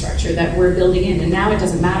infrastructure that we're building in. And now it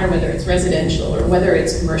doesn't matter whether it's residential or whether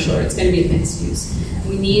it's commercial or it's going to be mixed use.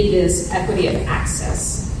 We need this equity of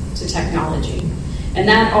access to technology. And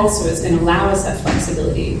that also is going to allow us that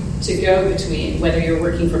flexibility to go between whether you're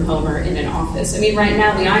working from home or in an office. I mean, right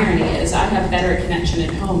now the irony is I have better connection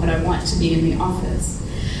at home, but I want to be in the office.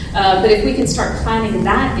 But if we can start planning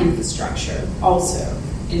that infrastructure also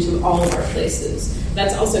into all of our places,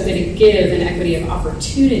 that's also going to give an equity of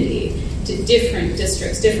opportunity to different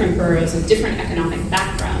districts, different boroughs, and different economic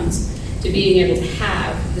backgrounds to being able to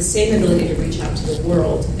have the same ability to reach out to the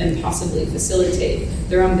world and possibly facilitate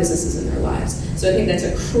their own businesses and their lives. So I think that's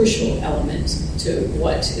a crucial element to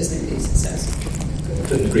what is going to be a success. I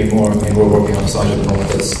couldn't agree more. I mean, we're working on a site at the moment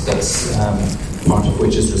that's part of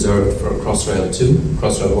which is reserved for Crossrail 2.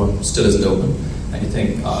 Crossrail 1 still isn't open. And you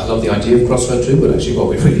think, I love the idea of Crossrail 2, but actually what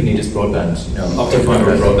we really need is broadband, optic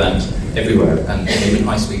fibre broadband everywhere, and even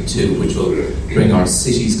High Speed 2, which will bring our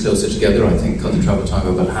cities closer together. I think cut the travel time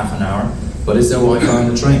of about half an hour. But is there Wi-Fi on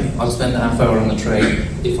the train? I'll spend a half hour on the train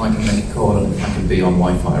if I can make a call and if I can be on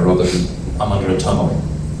Wi-Fi rather than I'm under a tunnel.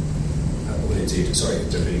 Sorry,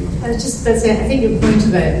 I was just about to say, I think your point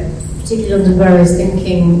about particularly London boroughs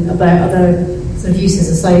thinking about other sort of uses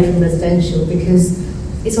aside from residential, because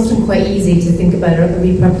it's often quite easy to think about a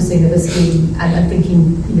repurposing of a scheme and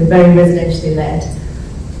thinking very residentially led.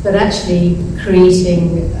 But actually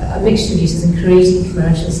creating a mixture of uses and creating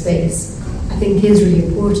commercial space, I think is really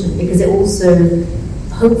important, because it also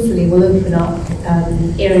hopefully will open up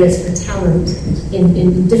areas for talent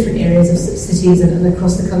in different areas of cities and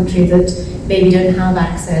across the country that maybe don't have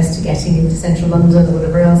access to getting into central London or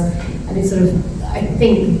whatever else. And it sort of, I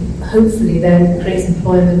think, hopefully then creates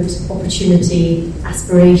employment, opportunity,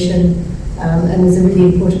 aspiration, and is a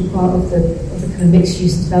really important part of the kind of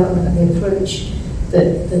mixed-use development and the approach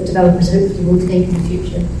that developers hopefully will take in the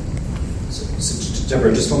future. So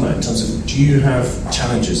Deborah, just on that, in terms of, do you have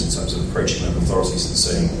challenges in terms of approaching local authorities and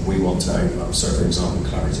saying, we want to open up, so for example,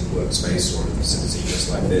 collaborative workspace or a facility just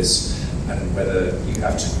like this, and whether you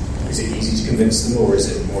have to, is it easy to convince them or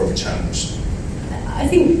is it more of a challenge? I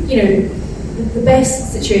think, the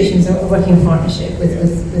best situations are working in partnership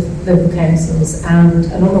with local councils, and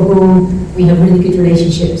on the whole, we have really good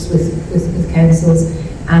relationships with councils,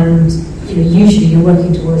 and usually you're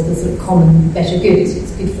working towards the sort of common better good.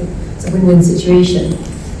 It's good for, it's a win-win situation.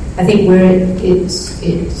 I think where it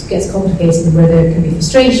gets complicated and where there can be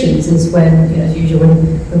frustrations is when, as usual,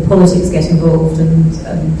 when politics get involved and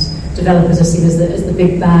developers are seen as the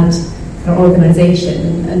big bad kind of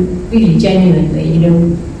organisation, and really genuinely,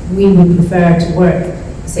 we would prefer to work,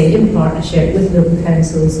 say, in partnership with local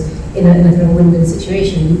councils in a kind of win-win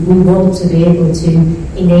situation. We want to be able to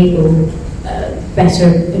enable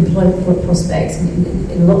better employment prospects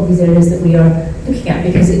in a lot of these areas that we are looking at,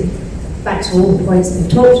 because back to all the points that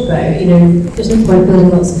we've talked about, there's no point building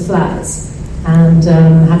lots of flats and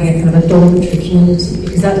having a kind of a dormitory community,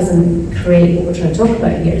 because that doesn't create what we're trying to talk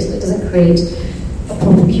about here. So it doesn't create a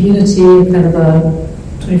proper community, kind of a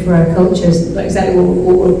 24-hour culture is not exactly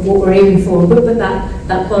what we're aiming for, but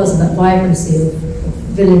that buzz and that vibrancy of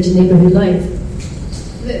village neighbourhood life.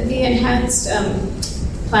 The enhanced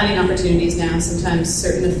planning opportunities now, sometimes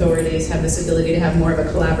certain authorities have this ability to have more of a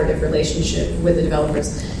collaborative relationship with the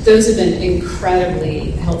developers. Those have been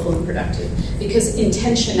incredibly helpful and productive, because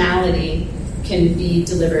intentionality can be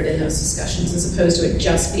delivered in those discussions as opposed to it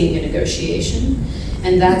just being a negotiation.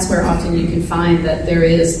 And that's where often you can find that there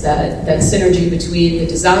is that synergy between the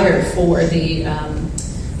desire for the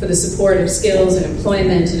for the support of skills and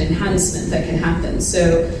employment and enhancement that can happen.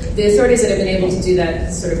 So the authorities that have been able to do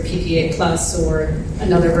that sort of PPA plus or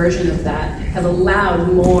another version of that have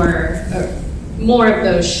allowed more of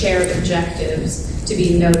those shared objectives to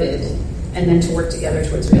be noted and then to work together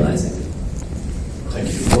towards realizing. Thank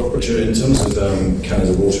you. Roger, in terms of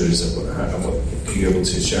Canada Water, are you able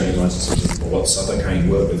to share any light in terms of what's Southwark, how you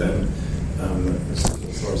work with them as an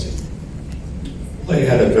authority? They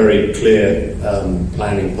had a very clear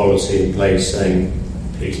planning policy in place saying,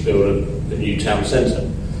 please build a new town centre.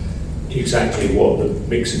 Exactly what the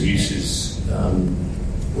mix of uses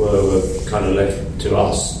were kind of left to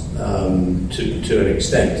us to an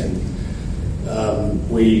extent.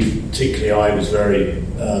 And particularly I was very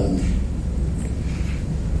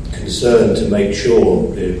concerned to make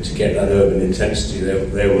sure to get that urban intensity.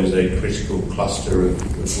 There was a critical cluster of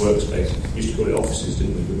workspace. We used to call it offices,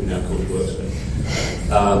 didn't we? But we now call it workspace.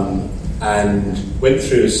 And went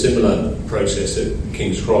through a similar process at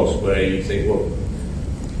King's Cross, where you think, well,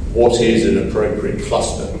 what is an appropriate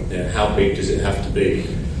cluster? How big does it have to be?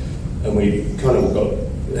 And we kind of got,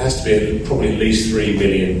 it has to be probably at least 3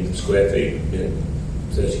 million square feet,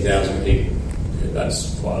 30,000 people.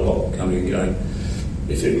 That's quite a lot coming and going.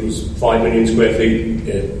 If it was 5 million square feet,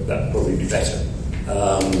 that'd probably be better.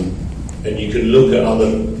 And you can look at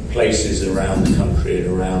other places around the country and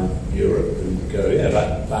around Europe and go,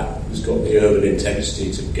 that has got the urban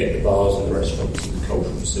intensity to get the bars and the restaurants and the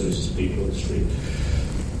cultural facilities, people on the street.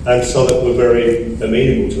 And Southwark were very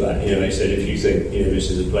amenable to that. They said, if you think this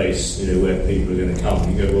is a place where people are going to come,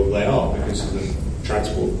 you go, well, they are, because the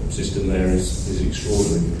transport system there is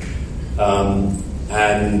extraordinary.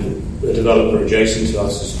 And a developer adjacent to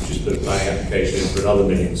us has just put a planning application in for another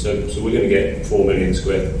million. So we're going to get up to 4 million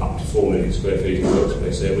square feet of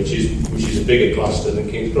workspace there, which is a bigger cluster than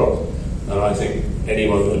King's Cross. And I think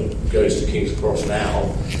anyone that goes to King's Cross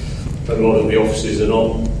now, a lot of the offices are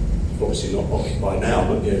obviously not occupied now,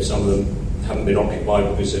 but some of them haven't been occupied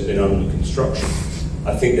because they've been under construction.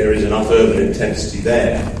 I think there is enough urban intensity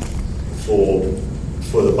there for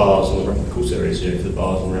the bars and of course there is for the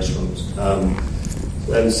bars and restaurants.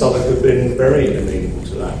 And Southwark have been very amenable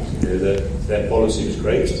to that. Their policy was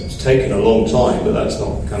great. It's taken a long time, but that's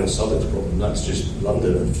not kind of Southwark's problem. That's just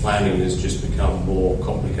London, and planning has just become more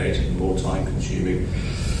complicated and more time consuming.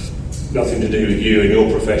 Nothing to do with you and your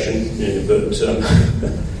profession, but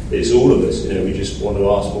it's all of us. We just want to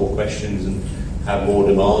ask more questions and have more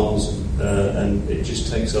demands, and it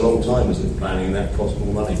just takes a long time, isn't it, planning, and that costs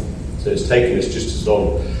more money. So it's taken us just as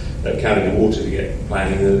long at Canada Water to get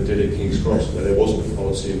planning than it did at King's Cross, where there wasn't a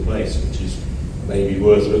policy in place, which is maybe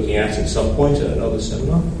worth looking at some point at another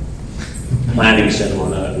seminar. Planning seminar,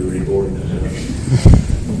 no, that'd be really boring.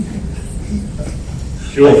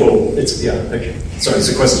 It's your fault. Okay. Sorry, it's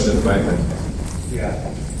a question at the back then. Yeah.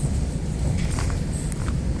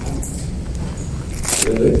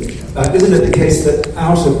 Isn't it the case that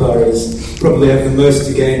outer boroughs probably have the most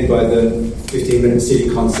to gain by the 15-minute city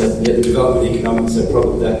concept, and yet the development economics are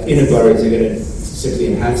probably that inner boroughs are going to simply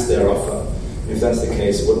enhance their offer? If that's the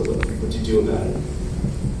case, what do you do about it?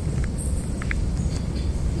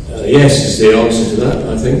 Yes is the answer to that,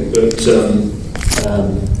 I think, but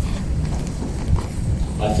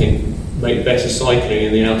I think make better cycling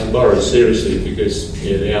in the outer boroughs, seriously, because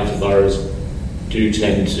the outer boroughs do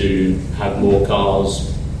tend to have more cars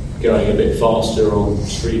going a bit faster on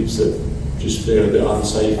streets that just feel a bit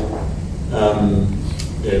unsafe.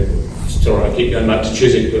 Sorry, I keep going back to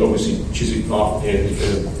Chiswick, but obviously Chiswick Park has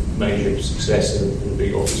been a major success and a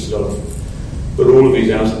big office development. But all of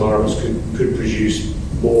these outer boroughs could produce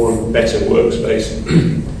more and better workspace,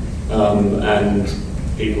 and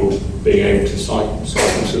people being able to cycle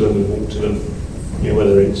to them and walk to them,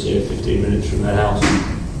 whether it's 15 minutes from their house,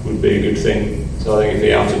 would be a good thing. So I think if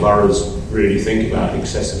the outer boroughs really think about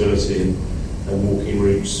accessibility and walking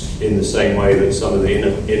routes in the same way that some of the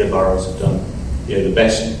inner boroughs have done,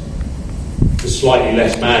 the slightly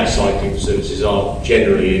less bad cycling facilities are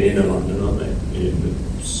generally in inner London, aren't they? The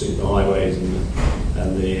super highways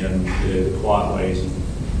and the quiet ways and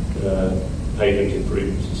pavement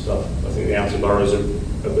improvements and stuff. I think the outer boroughs are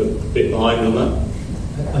a bit behind on that.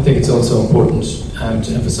 I think it's also important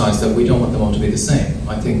to emphasise that we don't want them all to be the same.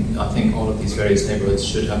 I think all of these various neighbourhoods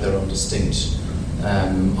should have their own distinct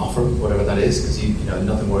offer, whatever that is, because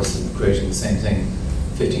nothing worse than creating the same thing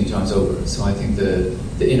 15 times over. So I think the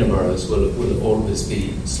inner boroughs will always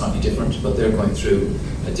be slightly different, but they're going through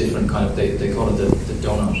a different kind of, they call it the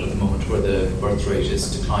donut at the moment, where the birth rate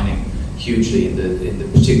is declining hugely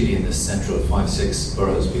particularly in the central 5-6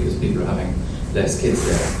 boroughs, because people are having less kids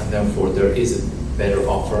there, and therefore there is a better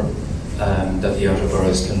offer that the outer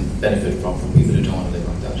boroughs can benefit from people who don't want to live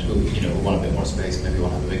like that. who want a bit more space, maybe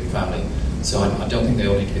want to have a big family. So I don't think they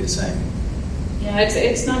all need to be the same. Yeah,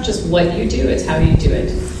 it's not just what you do, it's how you do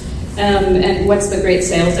it. And what's the great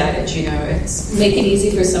sales adage, it's make it easy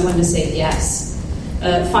for someone to say yes.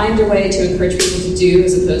 Find a way to encourage people to do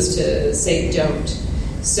as opposed to say don't.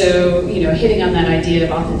 So, hitting on that idea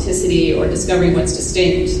of authenticity or discovering what's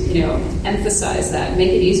distinct, emphasize that, make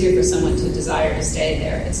it easier for someone to desire to stay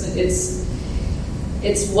there.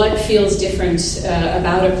 It's what feels different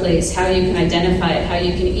about a place, how you can identify it, how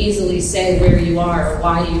you can easily say where you are or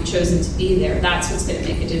why you've chosen to be there. That's what's going to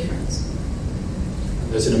make a difference.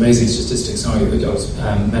 There's an amazing statistic. Sorry, I was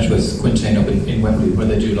met with Quintain up in Wembley, where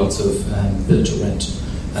they do lots of build to rent,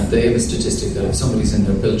 and they have a statistic that if somebody's in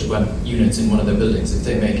their build to rent units in one of their buildings, if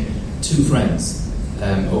they make 2 friends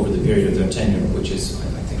over the period of their tenure, which is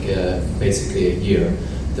I think basically a year,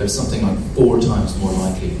 they're something like 4 times more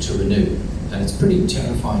likely to renew. And it's a pretty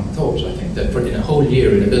terrifying thought, I think, that in a whole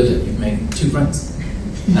year in a building you've made 2 friends.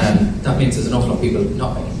 That means there's an awful lot of people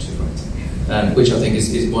not making 2 friends, which I think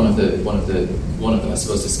is one of the I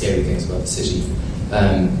suppose the scary things about the city.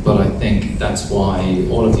 But I think that's why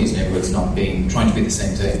all of these neighbourhoods trying to be the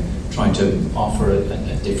same thing, trying to offer a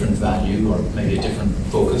different value or maybe a different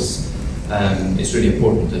focus, is really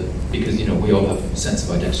important. Because we all have a sense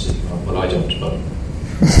of identity. Well, I don't, but.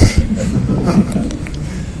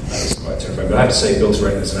 That's quite terrifying. But I have to say, build to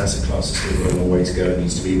rent as an asset class is still got a long way to go. It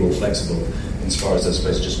needs to be more flexible as far as, I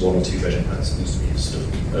suppose, just 1 or 2 bedroom flats. It needs to be sort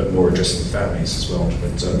of more addressing families as well.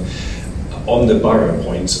 But on the borough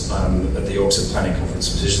point, at the Oxford Planning Conference,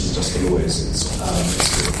 petitions just for lawyers, it's for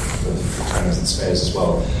planners and surveyors as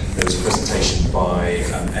well. There was a presentation by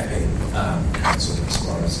Epping Council, as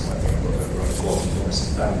far as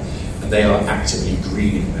and they are actively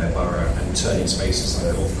greening their borough and turning spaces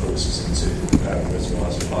like golf courses into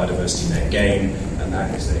reservoirs of biodiversity net gain, and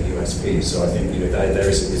that is their USP. So I think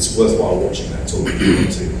it's worthwhile watching that talk if you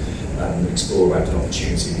want to explore around an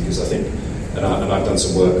opportunity, because I think, and I've done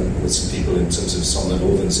some work with some people in terms of some of the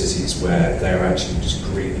northern cities where they're actually just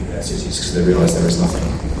greening their cities because they realise there is nothing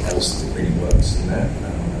else that really works in there.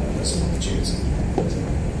 There's an opportunity.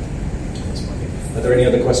 Are there any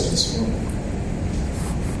other questions?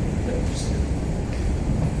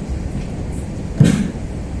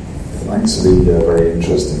 Thanks for the very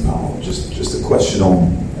interesting panel. Just a question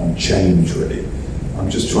on change, really. I'm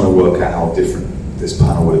just trying to work out how different this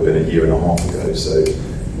panel would have been a year and a half ago. So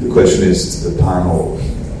the question is to the panel,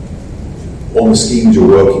 on the schemes you're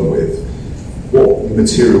working with, what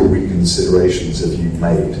material reconsiderations have you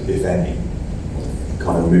made, if any,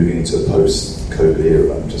 kind of moving into a post-COVID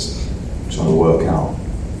era? I'm just trying to work out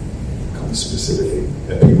kind of specifically.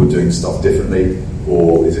 Are people doing stuff differently,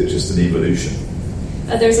 or is it just an evolution?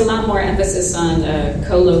 There's a lot more emphasis on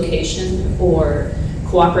co-location or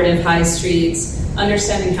cooperative high streets,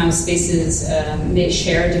 understanding how spaces may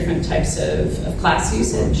share different types of class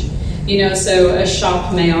usage. So a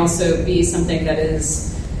shop may also be something that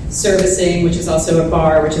is servicing, which is also a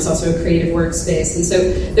bar, which is also a creative workspace. And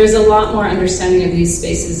so there's a lot more understanding of these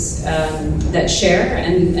spaces that share,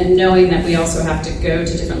 and knowing that we also have to go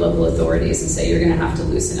to different local authorities and say, you're going to have to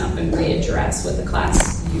loosen up and readdress what the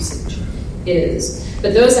class usage is.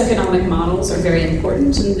 But those economic models are very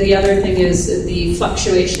important. And the other thing is the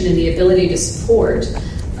fluctuation in the ability to support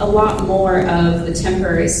a lot more of the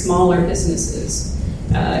temporary smaller businesses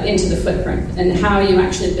into the footprint, and how you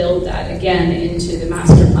actually build that again into the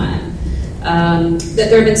master plan. That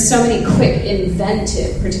there have been so many quick,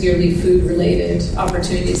 inventive, particularly food-related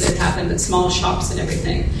opportunities that have happened with small shops and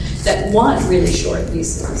everything that want really short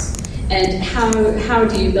leases. And how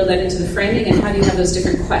do you build that into the framing, and how do you have those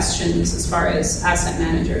different questions as far as asset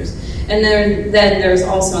managers? And then there's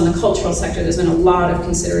also on the cultural sector, there's been a lot of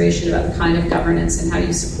consideration about the kind of governance and how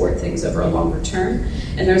you support things over a longer term.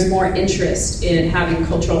 And there's more interest in having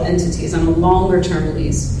cultural entities on a longer term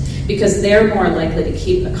lease, because they're more likely to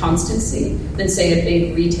keep a constancy than, say, a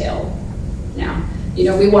big retail. Now,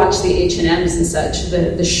 we watch the H&Ms and such,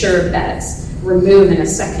 the sure bets remove in a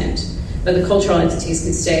second. But the cultural entities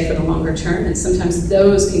can stay for the longer term, and sometimes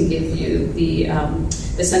those can give you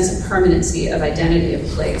the sense of permanency of identity of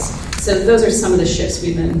place. So those are some of the shifts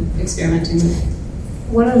we've been experimenting with.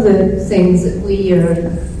 One of the things that we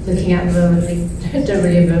are looking at the moment, we don't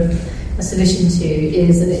really have a solution to,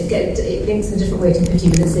 is, and it links in a different way to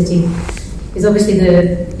 50-minute city, is obviously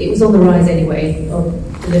it was on the rise anyway of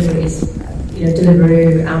deliveries,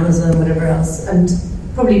 Deliveroo, Amazon, whatever else, and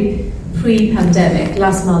probably pre-pandemic,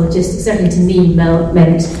 last mile logistics, certainly to me,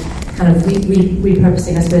 meant kind of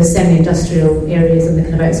repurposing, I suppose, semi-industrial areas on the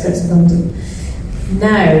kind of outskirts of London.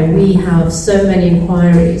 Now we have so many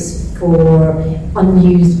inquiries for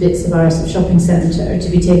unused bits of our sort of shopping centre to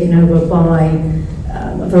be taken over by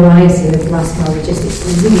a variety of last mile logistics.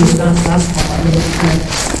 It really is last mile, I mean, it's kind of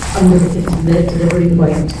under the 50-minute delivery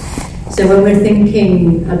point. So when we're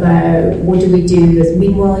thinking about what do we do with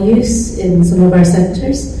meanwhile use in some of our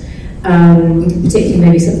centres, particularly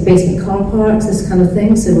maybe sort of basement car parks, this kind of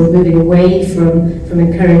thing, so we're moving away from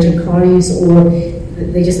encouraging car use, or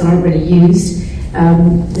they just aren't really used.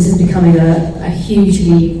 This is becoming a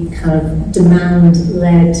hugely kind of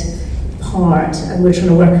demand-led part, and we're trying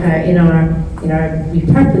to work out in our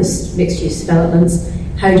repurposed mixed-use developments,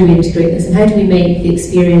 how do we integrate this, and how do we make the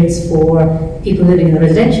experience for people living in the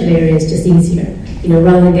residential areas just easier? You know,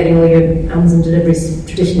 rather than getting all your Amazon deliveries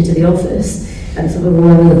traditionally to the office and sort of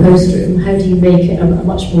all in the post room, how do you make it a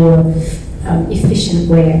much more efficient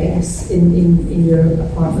way, I guess, in your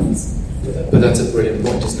apartments? But that's a brilliant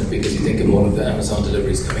point, isn't it? Because you think of all of the Amazon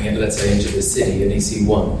deliveries coming in, let's say, into the city in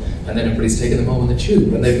EC1, and then everybody's taking them home on the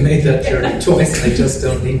tube, and they've made that journey twice, and they just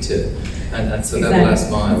don't need to. And so that last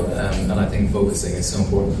mile, and I think focusing is so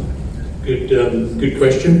important. Good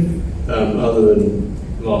question. Other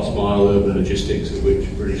than last mile urban logistics, of which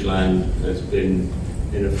British Land has been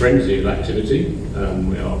in a frenzy of activity,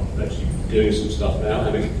 we are actually doing some stuff now,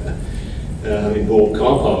 having bought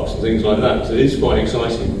car parks and things like that. So it is quite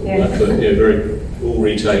exciting. Yeah. But all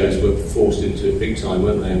retailers were forced into it big time,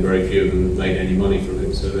 weren't they? And very few of them have made any money from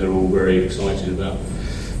it. So they're all very excited about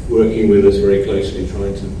working with us very closely,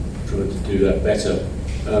 trying to do that better.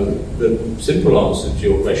 The simple answer to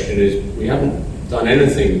your question is we haven't done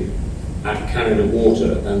anything at Canada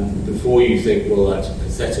Water, and before you think, well, that's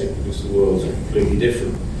pathetic because the world's completely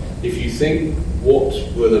different. If you think what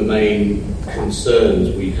were the main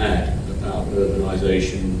concerns we had about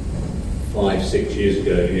urbanisation 5-6 years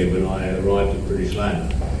ago, when I arrived at British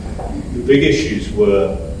Land, the big issues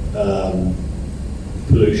were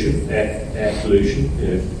pollution, air pollution,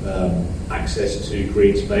 access to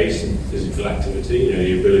green space and physical activity,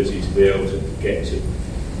 the ability to be able to get to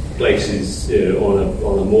places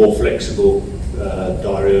on a more flexible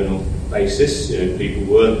diurnal basis. People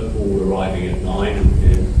weren't all arriving at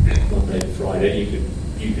 9 Monday to Friday.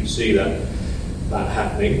 You could see that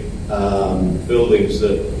happening. Buildings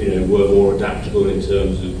that were more adaptable in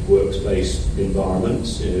terms of workspace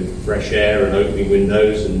environments, fresh air and opening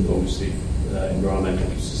windows, and obviously environmental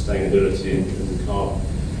sustainability and the car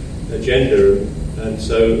agenda. And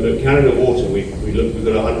so at Canada Water, we've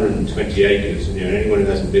got 120 acres, and anyone who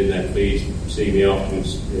hasn't been there, please see me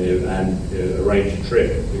afterwards and arrange a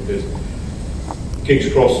trip, because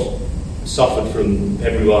King's Cross suffered from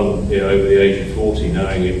everyone over the age of 40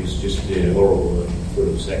 knowing it was just horrible and full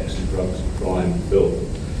of sex and drugs and crime and filth.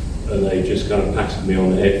 And they just kind of patted me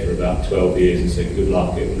on the head for about 12 years and said, good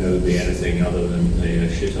luck, it will never be anything other than a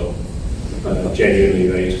shithole. Genuinely,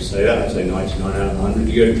 they used to say that. I'd say 99 out of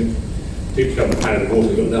 100. People come to Canada Water,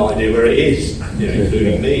 they've got no idea where it is,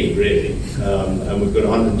 including me, really. And we've got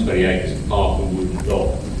 120 acres of park and wooden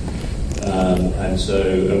dock. And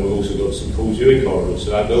we've also got some pool viewing corridors.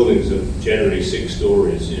 So our buildings are generally 6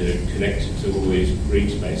 stories, connected to all these green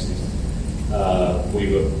spaces.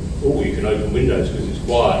 You can open windows because it's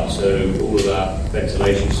quiet, so all of our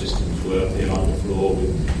ventilation systems were underfloor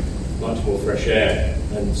with much more fresh air.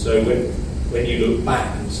 And so when you look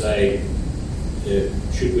back and say,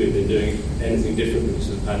 should we have been doing anything different because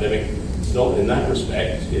of the pandemic? Not in that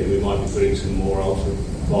respect. We might be putting some more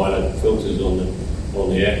ultraviolet filters on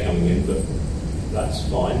the air coming in, but that's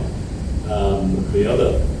fine. The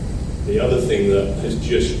other thing that has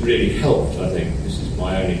just really helped, I think, this is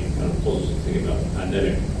my only kind of positive thing about the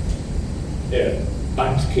pandemic.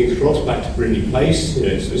 Back to King's Cross, back to Brindley Place. So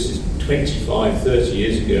this is 25, 30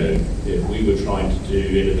 years ago. We were trying to do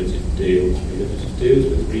innovative deals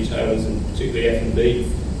with retailers, and particularly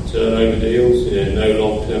F&B, turnover deals, no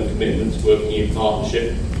long-term commitments, working in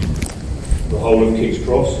partnership. The whole of King's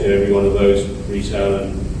Cross, every one of those retail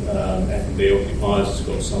and F&B occupiers has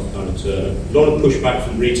got some kind of turnover. A lot of pushback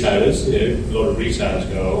from retailers. A lot of retailers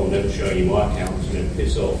go, "Oh, I'm never showing you my accounts,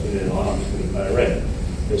 piss off, I'm just going to pay rent."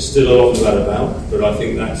 There's still a lot of that about, but I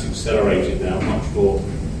think that's accelerated now, much more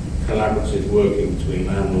collaborative working between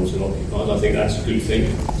landlords and occupiers. I think that's a good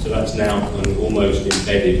thing. So that's now kind of almost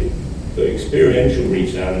embedded. But experiential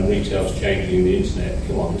retail and retail's changing the internet.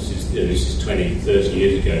 Come on, this is 20, 30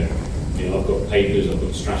 years ago. I've got papers, I've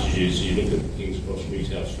got strategies. You look at the King's Cross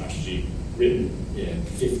retail strategy written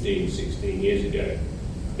 15, 16 years ago.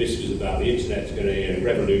 This was about the internet's going to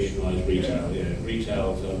revolutionise retail.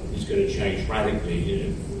 Retail is going to change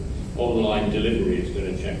radically. Online delivery is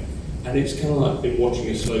going to change. And it's kind of like been watching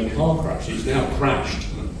a slow car crash. It's now crashed,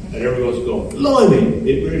 and everyone's gone, blimey,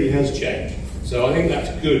 it really has changed. So I think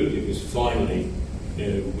that's good, because finally,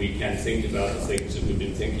 we can think about the things that we've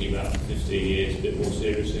been thinking about for 15 years a bit more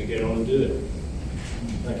seriously and get on and do it.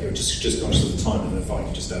 Thank you. Just conscious of the time, and if I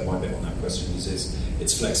could just add my bit on that question, is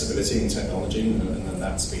it's flexibility in technology, and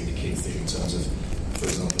that's been the key thing in terms of, for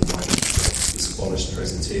example, this abolished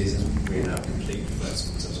presenteeism. We're now completely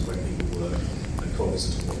flexible in terms of when people work and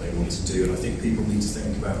cognizant of what they want to do. And I think people need to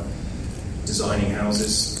think about designing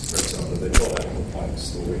houses, for example, they've got that pipe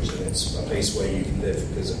storage, and it's a place where you can live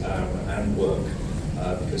and work,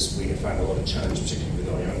 because we have found a lot of challenge, particularly with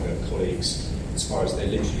our younger colleagues, as far as they're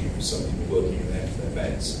literally, some people working in their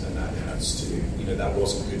beds, and that has to, that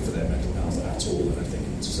wasn't good for their mental health at all. And I think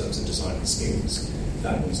in terms of designing schemes,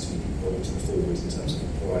 that needs to be brought to the forward in terms of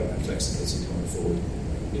providing that flexibility going forward.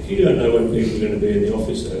 If you don't know when people are going to be in the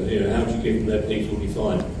office, though, how do you give them their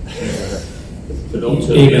P45? For not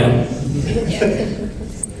turning up.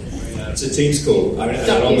 It's a team's call. I mean,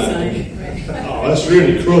 on that. Oh, that's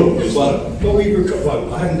really cruel. We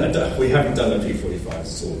haven't done a P45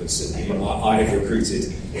 at all, but certainly I have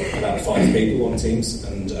recruited about 5 people on teams,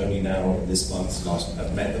 and only now this month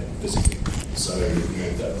I've met them physically. So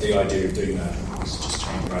the idea of doing that has just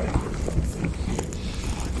changed radically.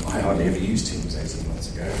 I hardly ever used Teams 18 months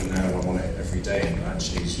ago, and now I'm on it every day. And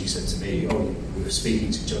actually, as you said to me, we were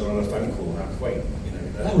speaking to each other on a phone call. Wait,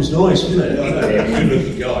 that was nice, wasn't it? I know, a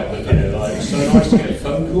good-looking guy, but it's so nice to get a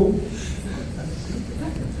phone call.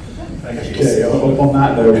 Thank you. Okay, on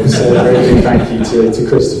that note, we'll say a very big thank you to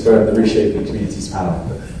Christopher and the Reshaping Communities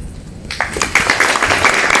panel.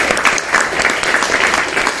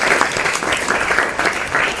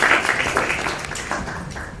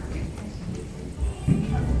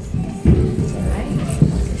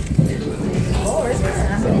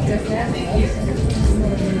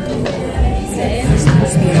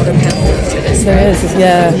 There is,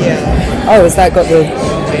 yeah. Oh, has that got the...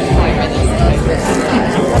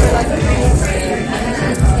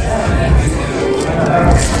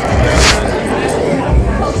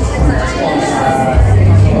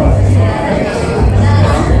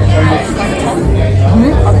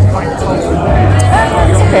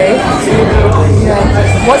 Okay. Yeah.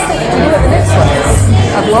 What's the... Do you know what the next one is?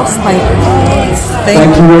 I've lost my...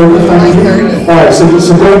 Thank you, Will. Alright, so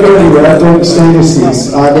don't go anywhere, don't stay in your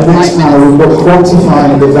seats. The next panel, we've got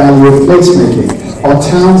quantifying the value of placemaking. Our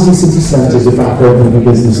towns and city centres are back open for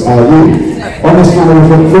business, are you? On this panel,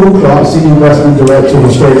 we've got Paul Clark, Senior Investment Director of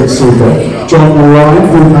Australian Super, John Moran,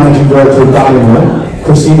 Group Managing Director of Ballymore,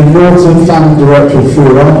 Christina Norton, Founding Director of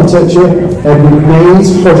Fluid Architecture, Edward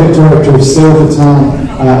Mays, Project Director of Silvertown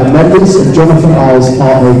and Members, and Jonathan Isles,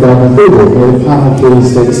 Partner of Garden Google. Will the panel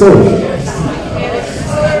please take the stage?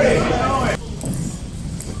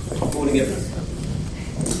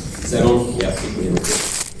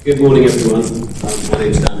 Good morning, everyone. My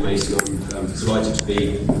name is Dan Mason. I'm delighted to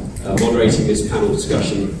be moderating this panel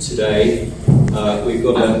discussion today. We've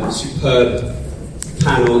got a superb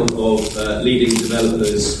panel of leading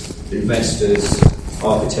developers, investors,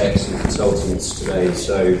 architects and consultants today.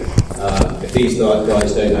 So if these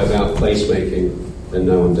guys don't know about placemaking, then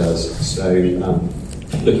no one does. So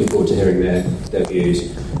looking forward to hearing their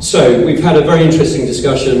views. So we've had a very interesting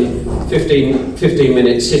discussion,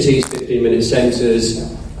 15-minute cities, 15-minute centres,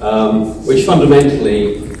 which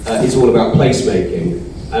fundamentally is all about placemaking.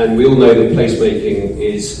 And we all know that placemaking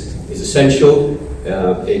is essential.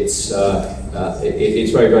 It's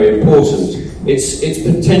very, very important. It's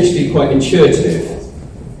potentially quite intuitive,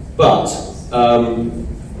 but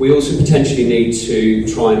we also potentially need to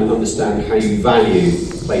try and understand how you value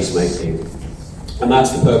placemaking. And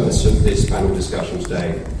that's the purpose of this panel discussion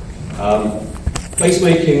today.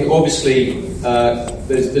 Placemaking, obviously,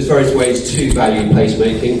 there's various ways to value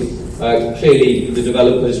placemaking. Clearly, the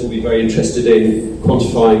developers will be very interested in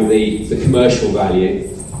quantifying the commercial value.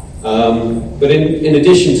 But in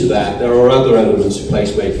addition to that, there are other elements of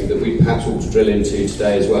placemaking that we perhaps ought to drill into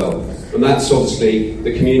today as well. And that's obviously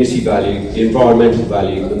the community value, the environmental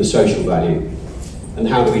value, and the social value. And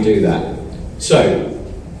how do we do that? So,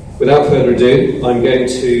 without further ado, I'm going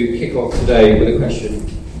to kick off today with a question.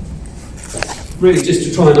 Really just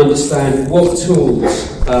to try and understand what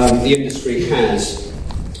tools the industry has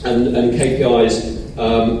and KPIs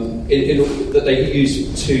that they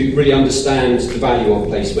use to really understand the value of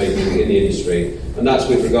placemaking in the industry. And that's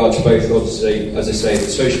with regard to both, obviously, as I say, the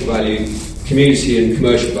social value, community and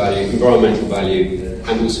commercial value, environmental value,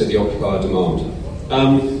 and also the occupier demand.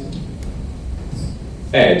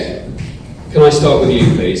 Ed, can I start with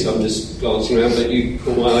you, please? I'm just glancing around, but you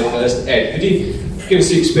caught my eye first. Ed, could you give us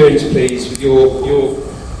the experience, please, with your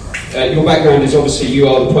background is obviously you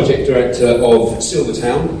are the project director of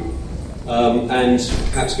Silvertown. and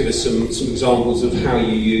perhaps give us some examples of how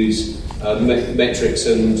you use metrics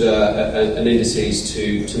and indices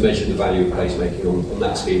to measure the value of placemaking on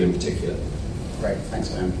that scheme in particular. Great,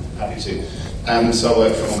 thanks, I'm happy to. So I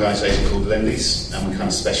work for an organisation called Lendlease, and we kind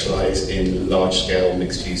of specialise in large-scale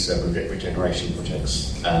mixed-use urban regeneration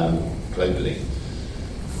projects globally.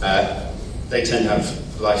 They tend to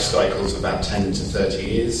have life cycles of about 10 to 30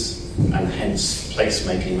 years, and hence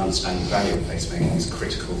placemaking, understanding the value of placemaking is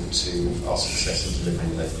critical to our success in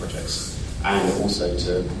delivering those projects, and also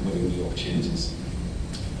to winning new opportunities.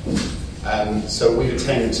 So we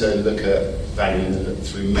tend to look at value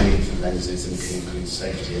through many different lenses, and can include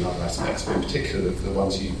safety and other aspects, but in particular the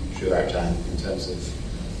ones you drew out, Dan, in terms of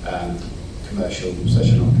commercial,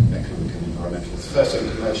 social, economic and environmental. First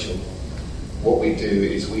in commercial, what we do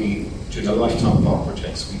is during the lifetime of our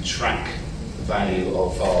projects, we track the value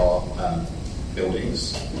of our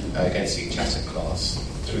buildings against each asset class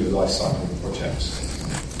through the life cycle of the project.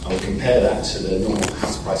 And we compare that to the normal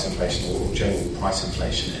house price inflation or general price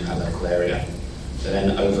inflation in our local area, to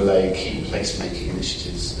then overlay key placemaking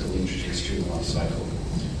initiatives that we introduce during the life cycle.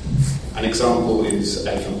 An example is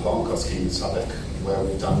Elephant Park, our scheme in Southwark, where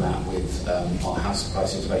we've done that with our house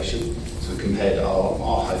price inflation. So we compared our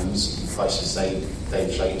homes and prices they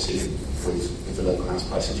inflate to with the local house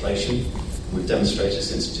price inflation. We've demonstrated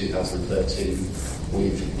since 2013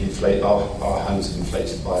 our homes have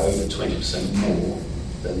inflated by over 20% more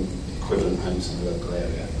than equivalent homes in the local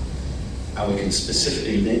area. And we can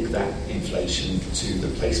specifically link that inflation to the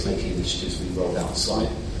placemaking initiatives we rolled out on site.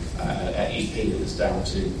 At EP, it was down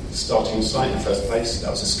to the starting site in the first place.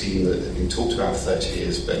 That was a scheme that had been talked about for 30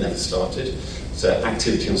 years but never started. So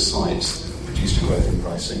activity on site produced a growth in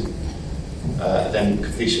pricing. Then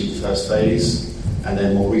completion of the first phase, and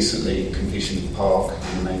then more recently completion of the park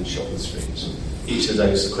and the main shopping street. Each of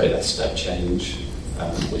those create that step change,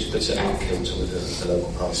 which puts it out kilter with the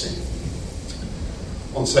local pricing.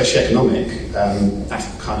 On socioeconomic,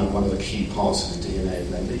 that's kind of one of the key parts of the DNA of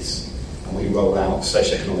Lendlease. And we roll out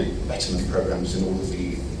socioeconomic betterment programs in all of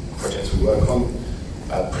the projects we work on,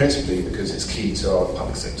 principally because it's key to our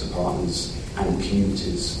public sector partners and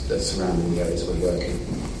communities that surround the areas we're working.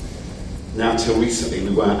 Now, until recently,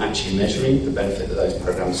 we weren't actually measuring the benefit that those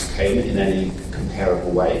programs came in any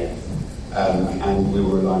comparable way. And we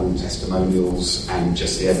were relying on testimonials and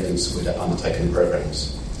just the evidence we'd undertaken the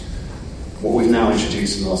programs. What we've now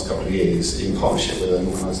introduced in the last couple of years, in partnership with an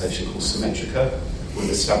organisation called Symmetrica, we've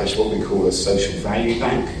established what we call a social value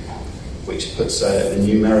bank, which puts a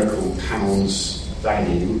numerical pounds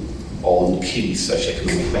value on key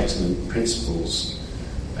socioeconomic betterment principles,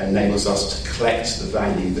 and enables us to collect the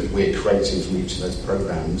value that we're creating from each of those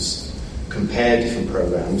programs, compare different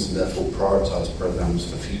programs, and therefore prioritise programs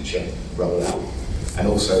for future rollout, and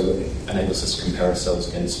also enables us to compare ourselves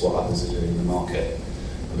against what others are doing in the market.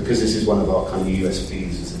 And because this is one of our kind of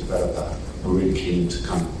USPs as a developer, we're really keen to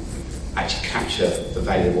kind of actually capture the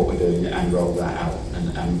value of what we're doing and roll that out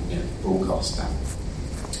and broadcast that.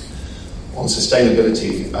 On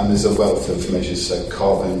sustainability, there's a wealth of measures, so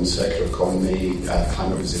carbon, circular economy,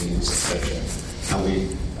 climate resilience, etc. And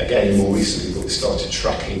we, again, more recently, we started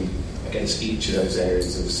tracking against each of those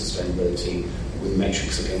areas of sustainability with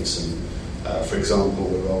metrics against them. For example,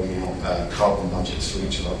 we're rolling out carbon budgets for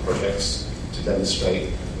each of our projects to demonstrate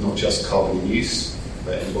not just carbon use,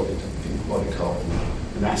 but embodied carbon.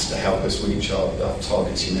 And that's to help us reach our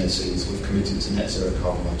targets in NZEs. We've committed to net zero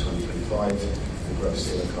carbon by 2025 and gross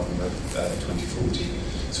zero carbon by 2040.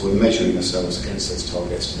 So we're measuring ourselves against those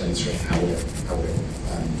targets to demonstrate how we're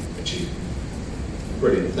achieving.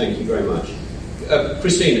 Brilliant, thank you very much.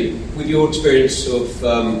 Christine, with your experience of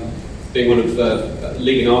being one of the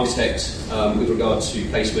leading architects with regard to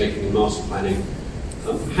placemaking and master planning,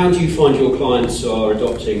 how do you find your clients are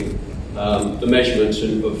adopting the measurement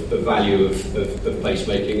of value of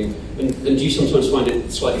placemaking? And do you sometimes find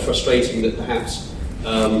it slightly frustrating that perhaps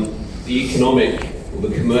the economic or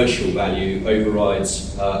the commercial value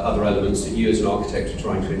overrides other elements that you as an architect are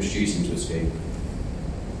trying to introduce into a scheme?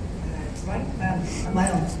 Right, am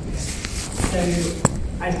I on? So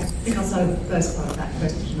I think I'll start with the first part of that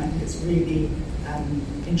question. I think it's really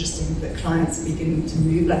interesting that clients are beginning to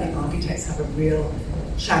move. I think architects have a real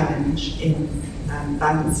challenge in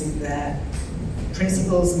balancing their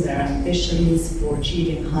principles and their ambitions for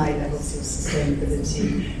achieving high levels of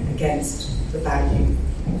sustainability against the value.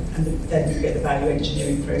 And then you get the value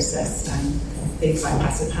engineering process and things like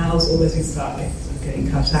passive house, all those things start getting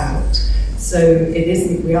cut out. So it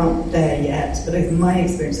isn't, we aren't there yet, but my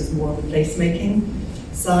experience is more on the placemaking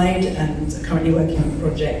side, and I'm currently working on a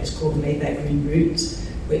project called the Mayfair Green Route,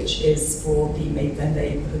 which is for the Mayfair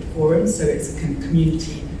Neighbourhood Forum. So it's a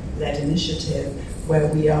community led initiative where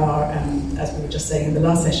we are, as we were just saying in the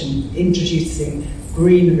last session, introducing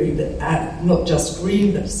greenery, but not just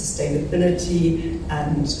green, but sustainability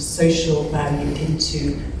and social value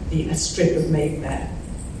into a strip of Mayfair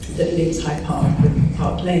that links Hyde Park with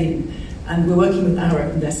Park Lane. And we're working with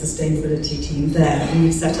Arup and their sustainability team there, and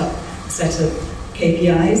we've set up a set of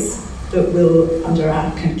KPIs that will, under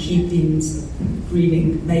our kind of key themes of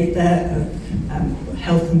greening Mayfair, of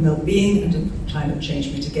health and well-being, and of climate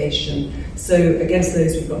change mitigation. So against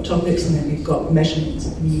those we've got topics, and then we've got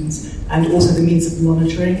measurement means, and also the means of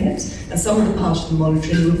monitoring it. And some of the part of the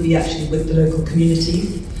monitoring will be actually with the local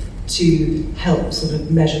community to help sort of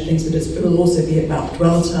measure things, but it will also be about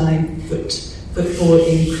dwell time, footfall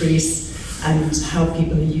increase, and how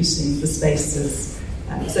people are using the spaces.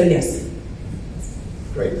 So yes.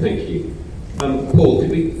 Great, thank you. Paul, could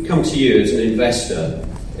we come to you as an investor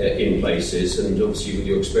in places, and obviously with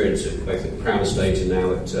your experience at both at Crown Estate and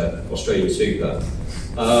now at Australian Super,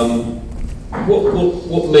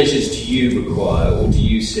 what measures do you require or do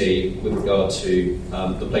you see with regard to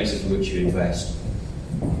the places in which you invest?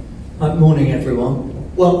 Morning,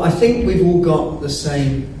 everyone. Well, I think we've all got the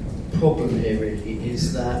same problem here, really,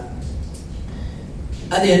 is that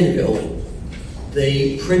at the end of it all,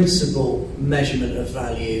 the principal measurement of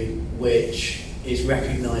value, which is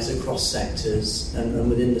recognised across sectors and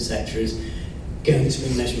within the sector, is going to be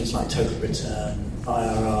measurements like total return,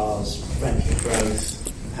 IRRs, rental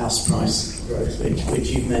growth, house price growth, which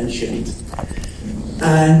you've mentioned.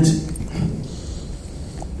 And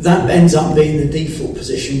that ends up being the default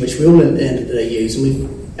position, which we all at the end of the day use.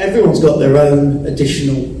 And everyone's got their own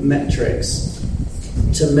additional metrics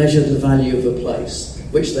to measure the value of a place,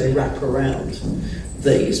 which they wrap around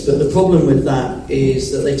these. But the problem with that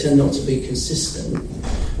is that they tend not to be consistent.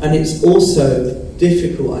 And it's also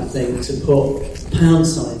difficult, I think, to put pound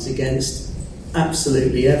signs against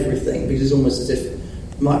absolutely everything, because it's almost as if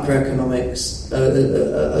microeconomics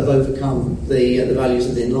have overcome the values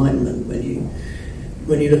of the Enlightenment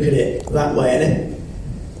when you look at it that way. And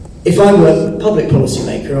if I were a public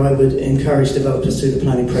policymaker, I would encourage developers through the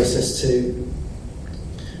planning process to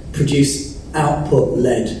produce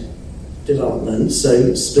output-led development,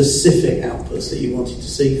 so specific outputs that you wanted to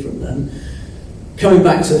see from them. Coming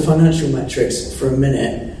back to the financial metrics for a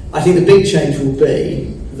minute, I think the big change will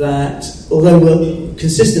be that although we're going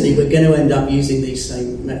to end up using these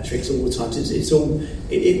same metrics all the time, it's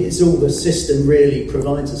all the system really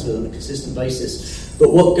provides us with on a consistent basis.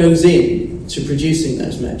 But what goes in to producing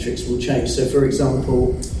those metrics will change. So, for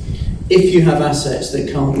example, if you have assets that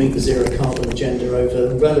can't meet the zero carbon agenda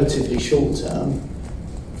over relatively short term,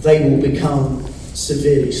 they will become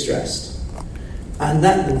severely stressed. And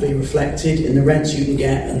that will be reflected in the rents you can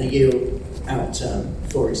get and the yield out term,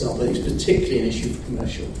 for example. It's particularly an issue for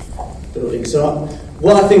commercial buildings. So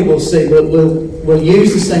what I think we'll see, we'll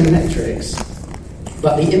use the same metrics,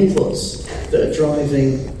 but the inputs that are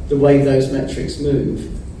driving the way those metrics move,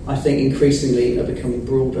 I think increasingly are becoming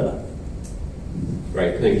broader.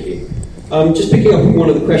 Great, thank you. Just picking up on one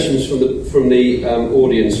of the questions from the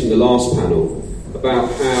audience from the last panel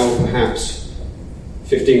about how perhaps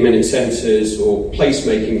 15-minute centres or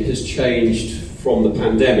placemaking has changed from the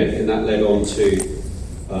pandemic, and that led on to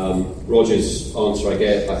Roger's answer,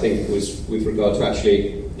 I think, was with regard to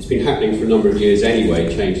actually it's been happening for a number of years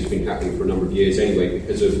anyway. Change has been happening for a number of years anyway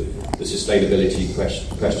because of the sustainability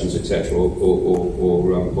questions, etc.,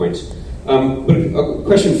 or points. But a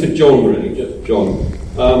question for John, really. John,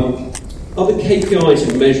 are the KPIs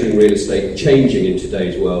in measuring real estate changing in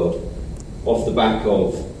today's world off the back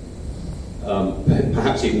of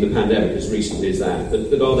perhaps even the pandemic as recently as that?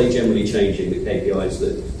 But are they generally changing, the KPIs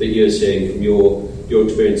that you're seeing from your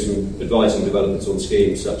experience in advising developers on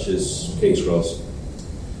schemes such as King's Cross?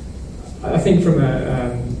 I think from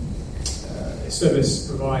a service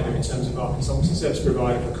provider, in terms of our consultancy service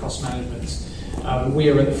provider for cost management, we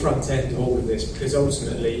are at the front end of all of this, because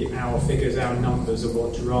ultimately our figures, our numbers are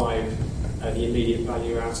what drive the immediate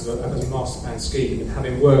value out of a master plan scheme. And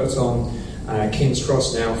having worked on King's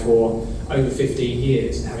Cross now for over 15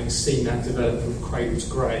 years and having seen that develop from cradle to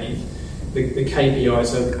grave, the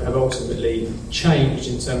KPIs have ultimately changed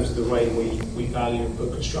in terms of the way we value and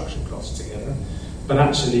put construction costs together. But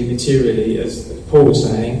actually, materially, as Paul was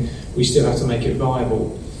saying, we still have to make it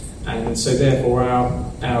viable. And so therefore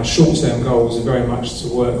our short-term goals are very much to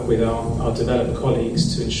work with our developer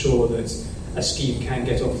colleagues to ensure that a scheme can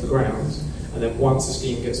get off the ground. And then once a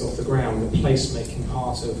scheme gets off the ground, the placemaking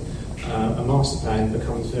part of a master plan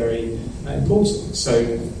becomes very important. So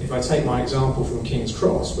if I take my example from King's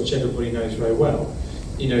Cross, which everybody knows very well,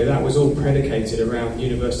 that was all predicated around the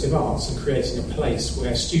University of Arts and creating a place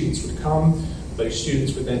where students would come, Those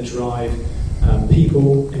students would then drive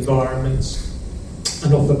people, environments,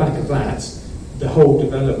 and off the back of that, the whole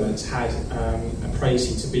development had a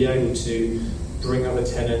précis to be able to bring other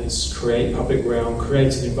tenants, create public realm,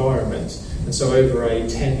 create an environment. And so over a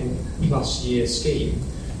 10 plus year scheme,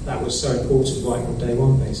 that was so important right from day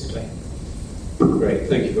one, basically. Great,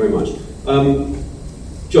 thank you very much.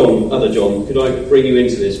 John, could I bring you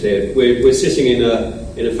into this here? We're sitting in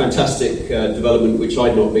a fantastic development which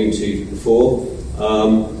I'd not been to before,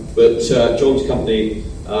 but John's company,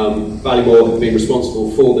 Ballymore, have been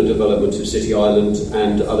responsible for the development of City Island,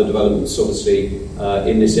 and other developments obviously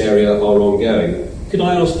in this area are ongoing. Could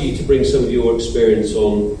I ask you to bring some of your experience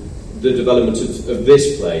on the development of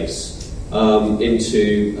this place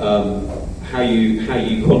into how you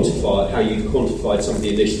quantified some of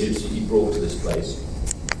the initiatives that you brought to this place?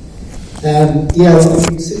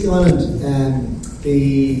 City Island.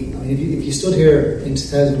 If you stood here in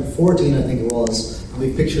 2014, I think it was, and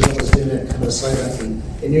we pictured us doing a kind of a site acting,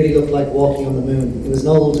 it nearly looked like walking on the moon. It was an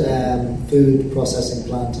old food processing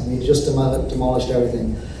plant, and we just demolished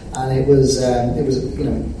everything. And it was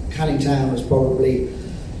Canning Town was probably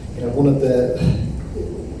one of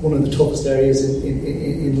the toughest areas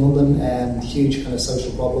in London. Huge kind of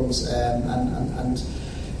social problems,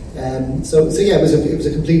 so it was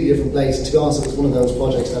a completely different place. And to be honest, it was one of those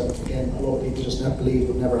projects that, again, a lot of people just believed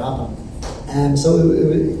would never happen. So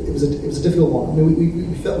it was a difficult one. I mean,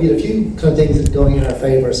 we felt we had a few kind of things going in our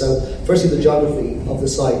favour. So firstly, the geography of the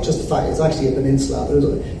site, just the fact it's actually a peninsula.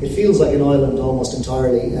 It feels like an island almost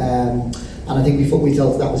entirely. And I think we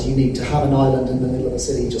felt that was unique. To have an island in the middle of a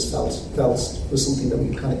city just felt was something that we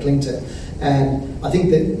could kind of cling to. And I think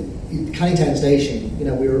that Canning Town Station,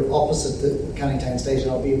 we were opposite the Canning Town Station,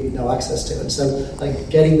 albeit we had no access to it. So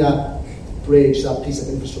getting that bridge, that piece of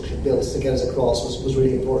infrastructure built to get us across was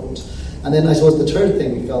really important. And then I suppose the third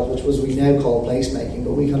thing we felt, which was we now call placemaking,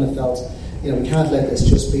 but we kind of felt, we can't let this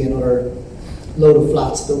just be another load of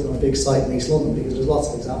flats built on a big site in East London, because there's lots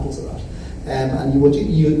of examples of that. And you will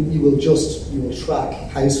track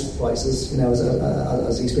house prices,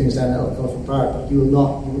 as the experience down at Elephant Park, but you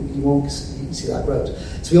won't see that growth.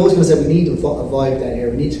 So we always kind of said we need a vibe down here.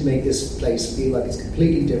 We need to make this place feel like it's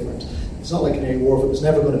completely different. It's not like Canary Wharf. It was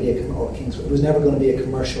never going to be it was never going to be a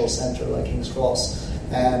commercial centre like King's Cross.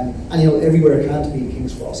 And everywhere can't be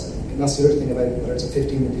King's Cross, I think. And that's the other thing about whether it's a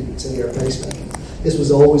 15-minute city or placemaking. This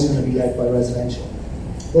was always going to be led by residential.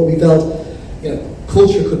 But we felt,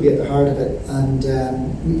 culture could be at the heart of it, and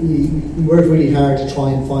we worked really hard to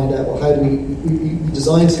try and find out, how do we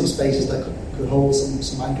designed some spaces that could hold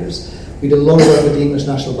some anchors. We did a lot of work with the English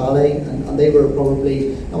National Ballet, and they were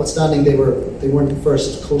probably, notwithstanding they weren't the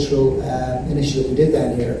first cultural initiative we did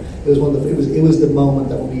down here. It was it was the moment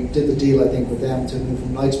that when we did the deal, I think, with them to move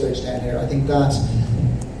from Knightsbridge down here. I think that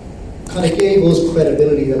kind of gave us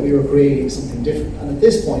credibility that we were creating something different. And at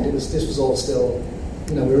this point, this was all still,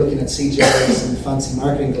 we were looking at CJs and fancy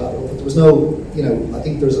marketing collateral, but there was no, I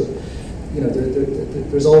think there's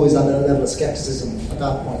always that level of skepticism at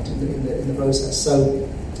that point in the process. So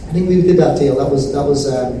I think we did that deal.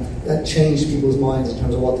 That changed people's minds in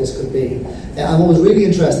terms of what this could be. And what was really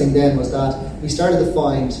interesting then was that we started to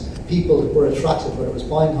find people who were attracted, whether it was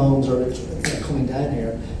buying homes or coming down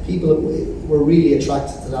here, people were really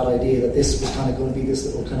attracted to that idea that this was kind of going to be this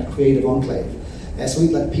little kind of creative enclave. So we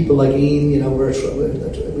like people like Ian, who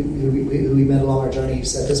we met along our journey to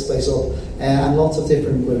set this place up, and lots of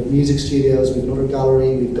different music studios. We have another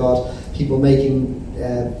gallery. We've got people making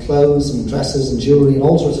clothes and dresses and jewellery and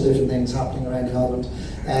all sorts of different things happening around Ireland.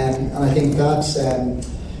 And I think that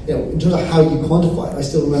in terms of how you quantify it, I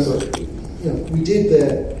still remember when we did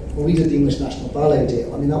the English National Ballet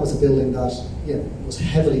deal. I mean, that was a building that was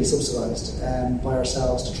heavily subsidised by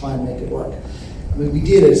ourselves to try and make it work. I mean, we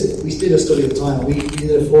did a study at the time, and we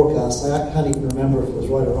did a forecast. I can't even remember if it was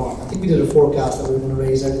right or wrong. I think we did a forecast that we were going to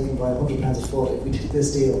raise everything by £100 a foot if we did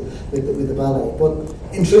this deal with the ballet. But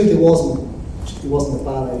in truth, it wasn't the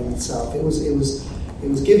ballet in itself. It was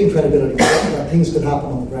giving credibility that things could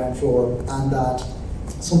happen on the ground floor and that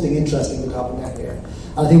something interesting would happen down here.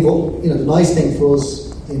 And I think the nice thing for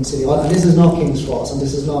us in City Island, and this is not King's Cross, and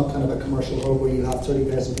this is not kind of a commercial hub where you have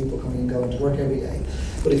 30,000 people coming and going to work every day.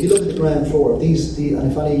 But if you look at the ground floor, and if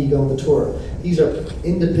any of you go on the tour, these are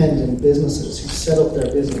independent businesses who set up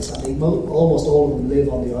their business, and almost all of them live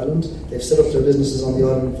on the island. They've set up their businesses on the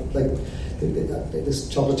island. Like this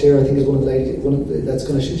chocolatier, I think, is one of the ladies that's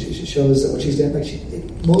going to shows what she's doing.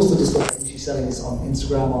 Most of the stuff that she's selling is on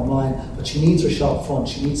Instagram, online, but she needs her shop front.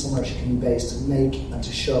 She needs somewhere she can be based to make and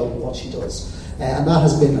to show what she does. And that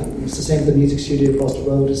has been, it's the same with the music studio across the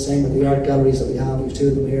road, it's the same with the art galleries that we have. We have two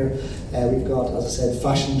of them here. We've got, as I said,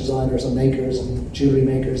 fashion designers and makers and jewellery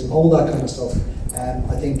makers and all that kind of stuff.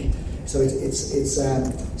 I think so.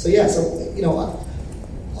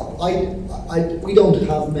 We don't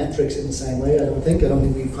have metrics in the same way. I don't think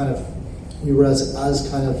we were as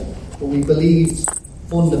kind of, but we believed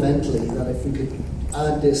fundamentally that if we could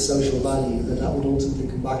add this social value, that would ultimately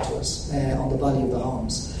come back to us on the value of the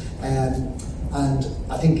homes. And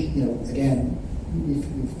I think, again, we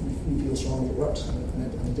feel strongly it worked, and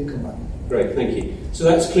it did come back. Great, thank you. So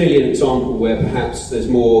that's clearly an example where perhaps there's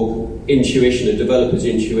more intuition, a developer's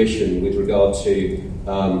intuition with regard to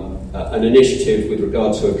an initiative with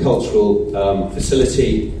regard to a cultural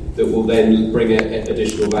facility that will then bring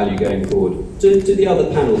additional value going forward. Do the other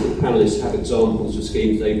panellists have examples of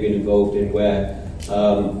schemes they've been involved in where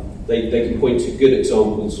they can point to good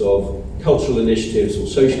examples of cultural initiatives or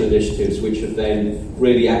social initiatives which have then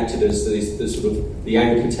really acted as the sort of the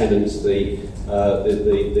anchor tenants, the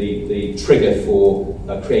trigger for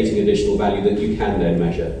creating additional value that you can then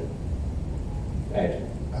measure? Ed?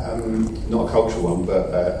 Not a cultural one, but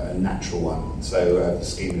a natural one. So the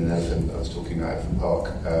scheme in Elephant that I was talking about, Elephant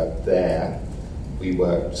Park, there we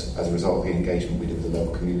worked as a result of the engagement we did with the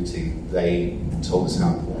local community. They told us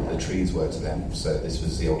how important the trees were to them. So this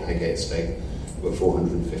was the old Haygate estate. There were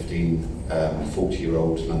 415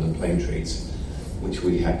 40-year-old London plane trees, which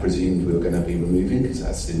we had presumed we were going to be removing because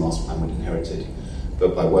that's the master plan we'd inherited.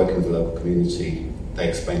 But by working with the local community, they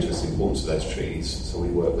explained to us the importance of those trees, so we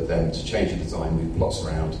worked with them to change the design, move plots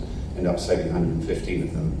around, end up saving 115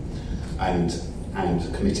 of them, and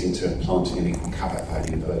committing to planting an equal caveat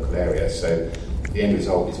value in the local area. So the end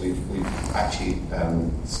result is we've actually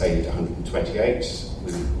saved 128.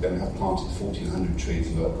 We're going to have planted 1,400 trees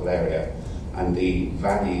in the local area, and the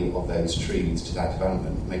value of those trees to that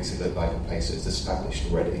development makes it look like a place that's established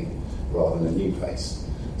already rather than a new place.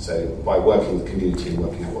 So by working with the community and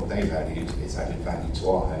working out what they valued, it's added value to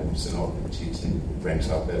our homes and our ability to rent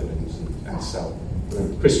our buildings and sell.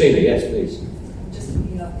 Christina, yes, please. Just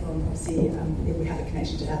looking up from, obviously, we have a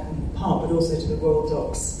connection to Elephant Park, but also to the Royal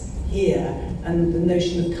Docks here, and the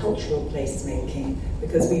notion of cultural placemaking,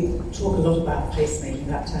 because we talk a lot about placemaking,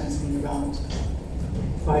 that term's been around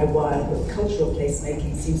quite a while, but cultural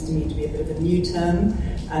placemaking seems to me to be a bit of a new term,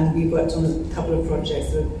 and we've worked on a couple of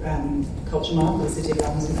projects, Culture Mark for the City of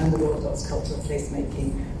London and the Royal Docks Cultural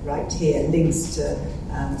Placemaking right here, links to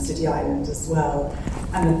City Island as well.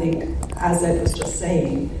 And I think, as Ed was just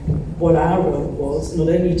saying, what our role was not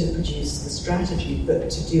only to produce the strategy, but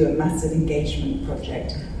to do a massive engagement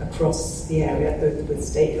project across the area, both with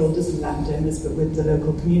stakeholders and landowners, but with the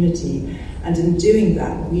local community. And in doing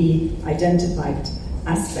that, we identified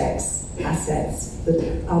assets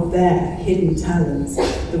that are there, hidden talents,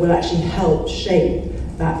 that will actually help shape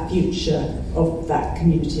that future of that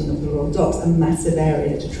community and of the Royal Docks, a massive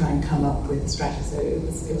area to try and come up with strategy. So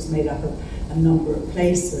it was made up of a number of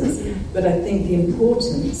places. But I think the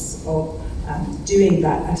importance of doing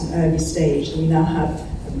that at an early stage, and we now have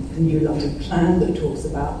the new London plan that talks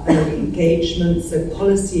about early engagement, so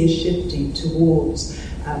policy is shifting towards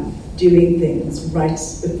doing things right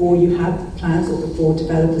before you have plans or before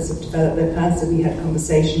developers have developed their plans. So we had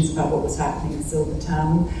conversations about what was happening in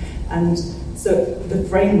Silvertown. And so the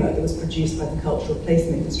framework that was produced by the cultural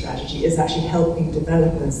placemaking strategy is actually helping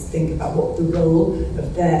developers think about what the role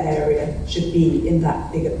of their area should be in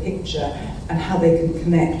that bigger picture and how they can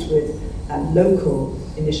connect with local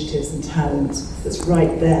initiatives and talent that's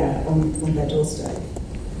right there on their doorstep.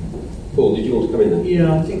 Paul, did you want to come in there?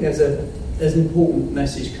 Yeah, I think there's an important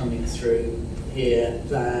message coming through here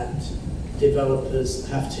that developers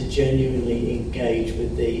have to genuinely engage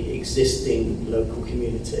with the existing local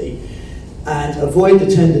community and avoid the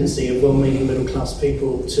tendency of well-meaning middle-class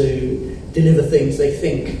people to deliver things they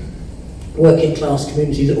think working-class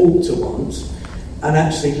communities ought to want, and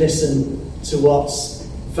actually listen to what's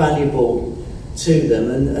valuable to them.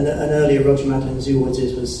 And earlier, Roger Madeline, as he always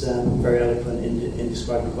is, was very eloquent in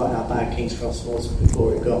describing quite how bad King's Cross was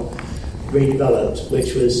before it got redeveloped,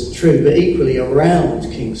 which was true. But equally,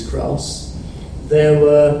 around King's Cross, there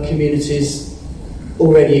were communities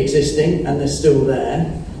already existing, and they're still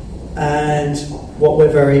there. And what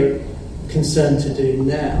we're very concerned to do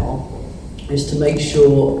now is to make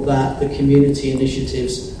sure that the community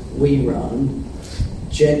initiatives we run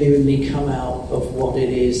genuinely come out of what it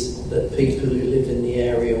is that people who live in the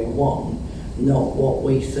area want, not what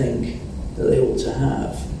we think that they ought to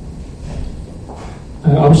have.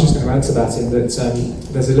 I was just going to add to that in that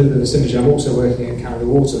there's a little bit of a synergy. I'm also working in Canada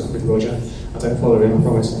Water with Roger. I don't follow him, I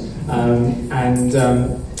promise.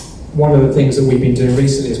 One of the things that we've been doing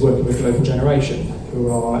recently is working with Global Generation, who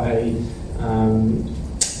are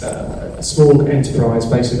a a small enterprise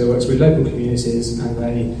basically that works with local communities, and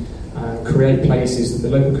they create places that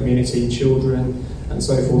the local community, children and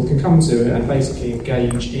so forth can come to and basically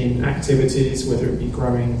engage in activities, whether it be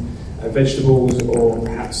growing vegetables or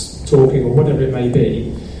perhaps talking or whatever it may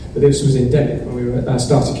be. But this was endemic when we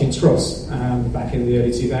started King's Cross back in the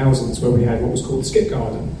early 2000s, where we had what was called the Skip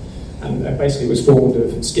Garden. And basically it was formed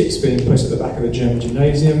of skips being put at the back of the German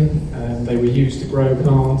gymnasium, and they were used to grow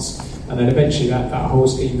plants, and then eventually that whole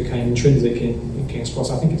scheme became intrinsic in King's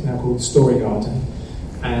Cross. I think it's now called the Story Garden.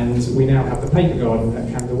 And we now have the Paper Garden at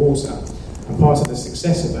Camden Water. And part of the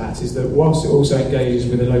success of that is that whilst it also engages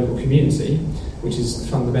with the local community, which is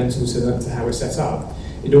fundamental to how it's set up,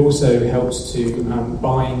 it also helps to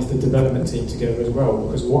bind the development team together as well,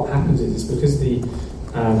 because what happens is because the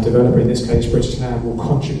developer, in this case British Land, will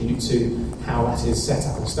contribute to how that is set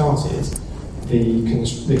up and started,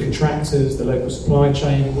 the contractors, the local supply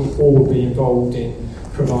chain will all be involved in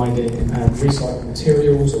providing recycled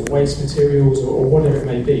materials or waste materials or whatever it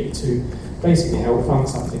may be to basically help fund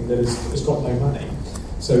something that has got no money.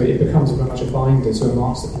 So it becomes very much a binder to a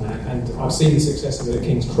master plan, and I've seen the success of it at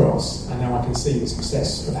King's Cross, and now I can see the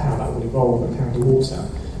success of how that will evolve at Camden Water,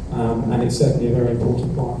 and it's certainly a very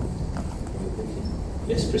important one.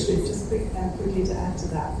 Yes, Christine. Just quickly to add to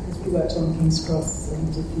that, because we worked on King's Cross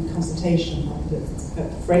and did the consultation on the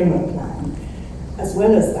framework plan, as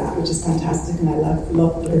well as that, which is fantastic, and I love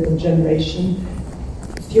local generation.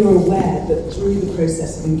 If you're aware that through the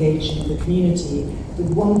process of engaging the community, the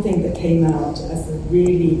one thing that came out as a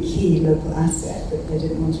really key local asset that they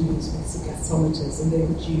didn't want to use was the gasometers, and they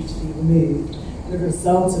were due to be removed. And as a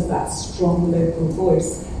result of that strong local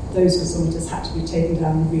voice, those gasometers had to be taken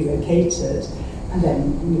down and relocated, and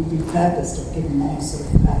then repurposed or given new sort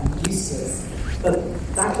of uses. But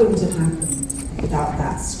that wouldn't have happened without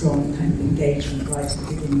that strong kind of engagement right at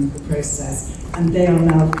the beginning of the process, and they are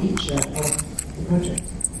now a feature of the project.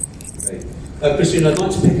 Great. Christine, I'd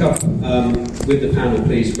like to pick up with the panel,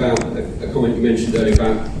 please, about a comment you mentioned earlier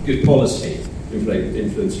about good policy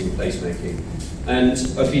influencing placemaking. And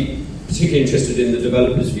I'd be particularly interested in the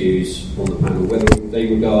developers' views on the panel, whether they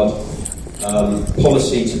regard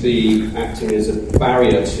policy to be acting as a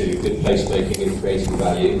barrier to good placemaking and creating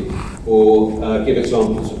value, or give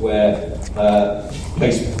examples of where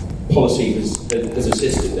policy has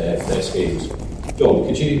assisted their schemes. John,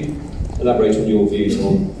 could you elaborate on your views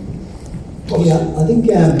on policy?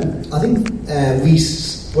 Yeah, I think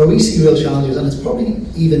where we see real challenges, and it's probably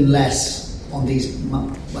even less on these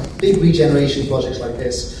like big regeneration projects like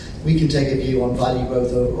this. We can take a view on value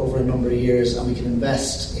growth over a number of years, and we can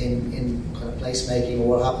invest in kind of placemaking or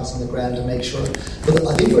what happens on the ground and make sure. But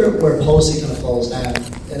I think where policy kind of falls down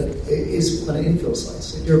is kind of infill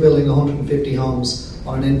sites. If you're building 150 homes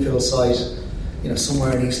on an infill site,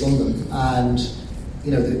 somewhere in East London, and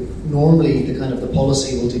normally the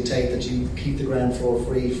policy will dictate that you keep the ground floor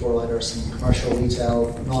free for either some commercial,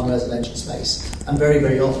 retail, non-residential space. And very,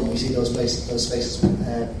 very often we see those spaces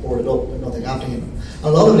boarded up with nothing happening in them. And a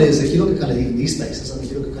lot of it is, if you look at even these spaces, and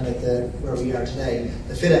if you look at where we are today,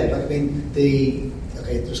 the fit out.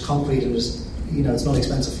 There's concrete and there's it's not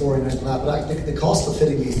expensive flooring or anything like that, but the cost of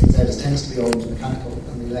fitting these things out tends to be all the mechanical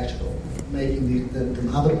and the electrical, making them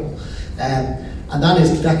habitable. And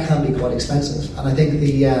that can be quite expensive. And I think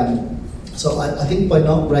I think by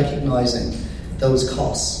not recognising those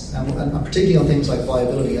costs, and particularly on things like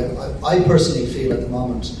viability, I personally feel at the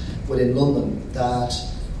moment within London that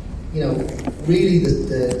really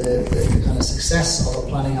the kind of success of a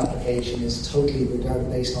planning application is totally regarded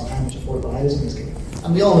based on how much affordable housing is given.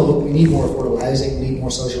 And we all know that we need more affordable housing, we need more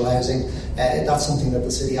social housing. That's something that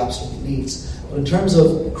the city absolutely needs. But in terms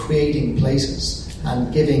of creating places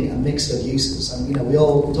and giving a mix of uses, and we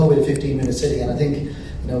talk about a 15-minute city, and I think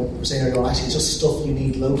we're saying earlier on, actually it's just stuff you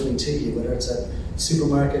need locally to you, whether it's a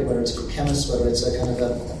supermarket, whether it's a chemist, whether it's a kind of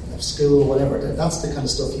a school, whatever. That's the kind of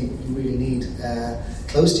stuff you really need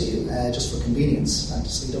close to you, just for convenience, and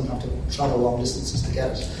so you don't have to travel long distances to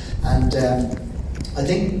get it. And I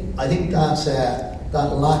think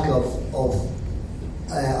that lack of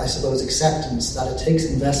I suppose acceptance that it takes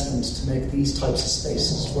investment to make these types of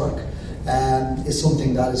spaces work is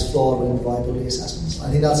something that is flawed in viability assessments. I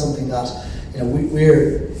think that's something that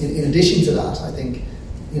we're in addition to that. I think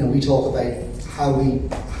we talk about how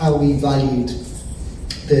we valued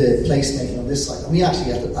the placemaking of this site, and we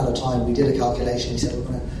actually at a time we did a calculation. We said we're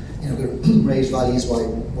going to raise values by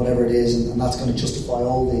whatever it is, and that's going to justify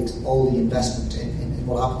all the investment in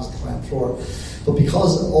what happens at the ground floor. But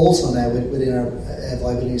because also now within our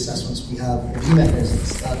viability assessments we have review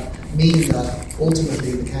mechanisms that mean that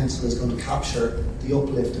ultimately the council is going to capture the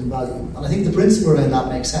uplift in value. And I think the principle around that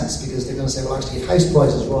makes sense, because they're going to say, well, actually, if house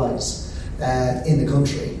prices rise in the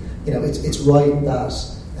country, it's right that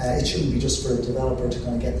it shouldn't be just for a developer to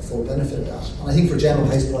kind of get the full benefit of that. And I think for general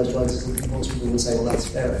house price rights, most people would say, well, that's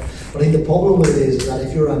fair. But I think the problem with it is that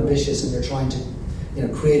if you're ambitious and you're trying to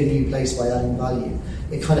create a new place by adding value,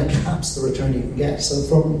 it kind of caps the return you can get. So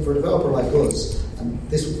for a developer like us, and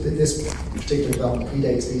this particular development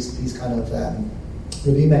predates these kind of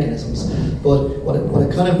review mechanisms, but what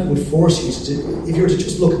it kind of would force you to do, if you were to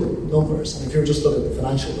just look at the numbers, and if you were to just look at the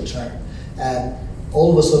financial return,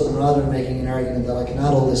 all of a sudden, rather than making an argument that I can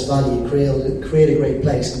add all this value, create a great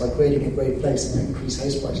place, and by creating a great place, I might increase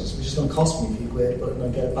house prices, which is going to cost me a few quid, but I'm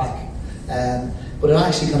going to get it back. But it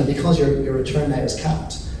actually kind of, because your return now is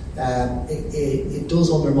capped, it does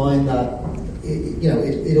undermine that.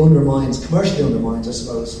 It undermines, commercially undermines, I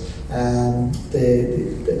suppose,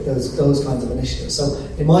 those kinds of initiatives. So,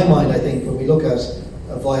 in my mind, I think when we look at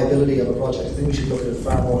a viability of a project, I think we should look at it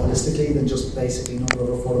far more holistically than just basically number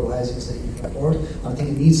of affordable housings that you can afford. And I think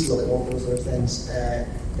it needs to look at all those other things,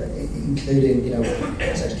 including, whether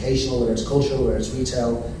it's educational, whether it's cultural, whether it's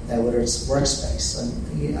retail, whether it's workspace, and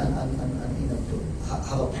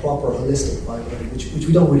have a proper holistic viability, which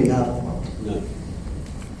we don't really have at the moment. No.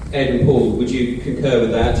 Ed and Paul, would you concur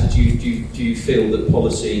with that? Do you feel that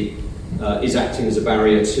policy is acting as a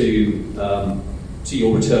barrier to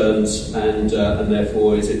your returns, and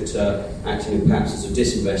therefore is it acting perhaps as a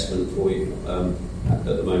disinvestment for you at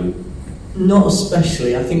the moment? Not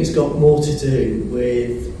especially. I think it's got more to do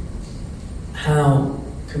with how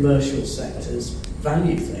commercial sectors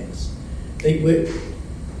value things.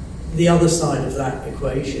 The other side of that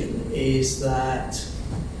equation is that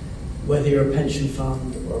whether you're a pension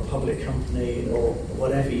fund or a public company or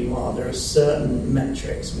whatever you are, there are certain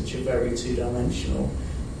metrics which are very two-dimensional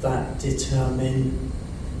that determine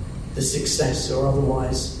the success or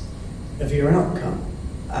otherwise of your outcome.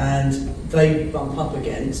 And they bump up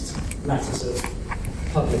against matters of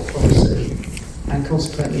public policy and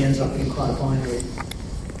consequently ends up in quite a binary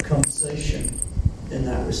conversation in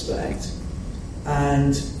that respect.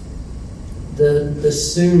 And the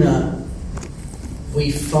sooner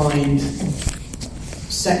we find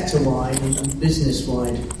sector-wide and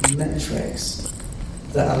business-wide metrics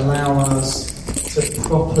that allow us to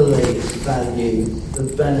properly value the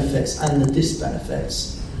benefits and the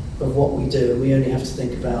disbenefits of what we do, and we only have to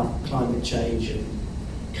think about climate change and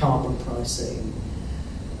carbon pricing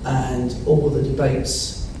and all the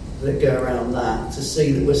debates that go around that, to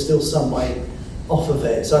see that we're still some way off of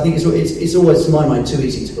it. So I think it's always, to my mind, too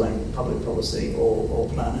easy to blame public policy or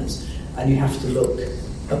planners, and you have to look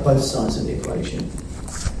at both sides of the equation.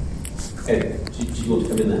 Ed, do you want to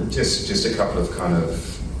come in there? Just a couple of kind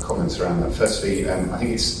of comments around that. Firstly, I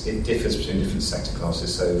think it differs between different sector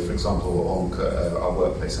classes. So, for example, on our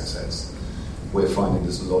workplace assets, we're finding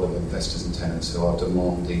there's a lot of investors and tenants who are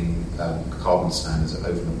demanding carbon standards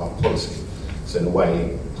over and above policy. So in a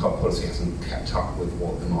way, policy hasn't kept up with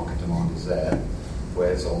what the market demand is there.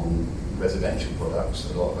 Whereas on residential products,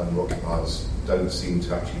 a lot of owner-occupiers don't seem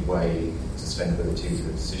to actually weigh sustainability into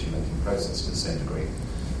the decision-making process to the same degree.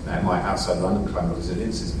 Now, it might, outside London, climate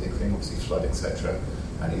resilience is a big thing, obviously flood, etc.,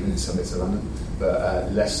 and even in some bits of London,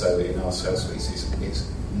 but less so in our sales suites. It's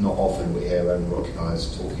not often we hear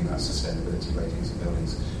owner-occupiers talking about sustainability ratings of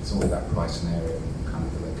buildings. It's all about price and area and kind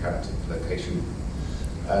of the locality, location.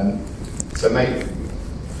 So maybe,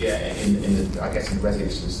 I guess in resi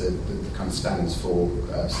instance, the kind of standards for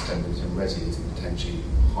sustainability in resi is potentially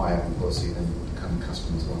higher in policy than kind of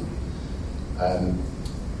customers want.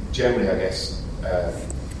 Generally, I guess,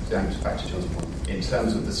 back to John's point, in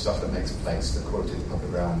terms of the stuff that makes a place, the quality of the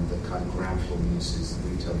public realm, the kind of ground floor uses, the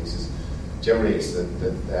retail uses, generally it's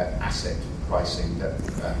the asset pricing that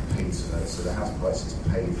pays for that. So the house prices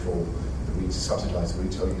pay for the subsidise the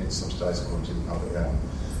retail units, subsidise the quality of the public realm.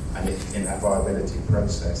 And if in that viability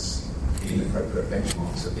process, the inappropriate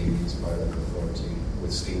benchmarks are being used by a local authority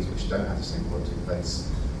with schemes which don't have the same quality in place,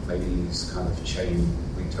 maybe use kind of chain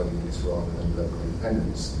retail units rather than local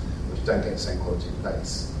independents, which don't get the same quality in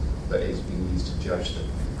place, but is being used to judge the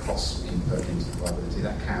costs input into the viability,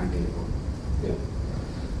 that can be a problem. Yeah.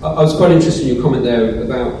 I was quite interested in your comment there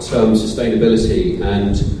about sustainability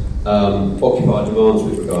and occupier demands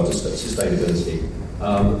with regard to sustainability.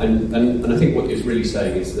 And I think what it's really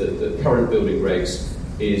saying is that the current building regs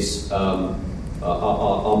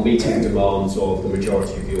are meeting demands of the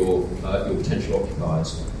majority of your potential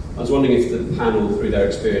occupiers. I was wondering if the panel, through their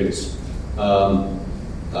experience,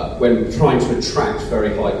 when trying to attract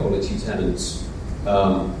very high quality tenants,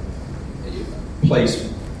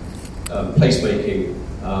 placemaking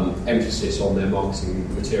emphasis on their marketing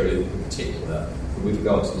material in particular, with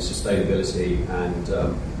regard to the sustainability and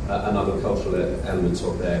and other cultural elements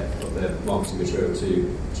of their marketing material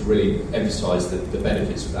to really emphasise the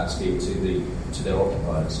benefits of that scheme to their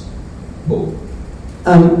occupiers. Paul?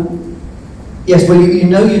 Yes, well, you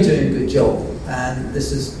know you're doing a good job, and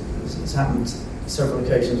this has happened several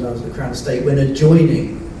occasions when I was at the Crown Estate, when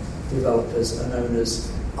adjoining developers and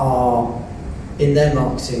owners are, in their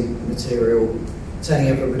marketing material, telling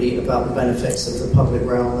everybody about the benefits of the public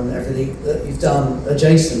realm and everything that you've done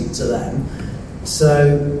adjacent to them.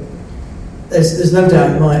 So there's no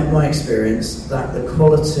doubt in my experience that the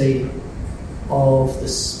quality of the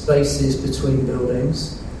spaces between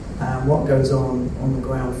buildings and what goes on the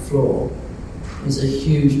ground floor is a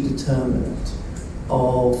huge determinant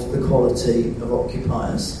of the quality of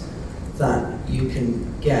occupiers that you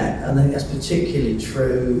can get. And I think that's particularly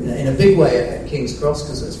true in a big way at King's Cross,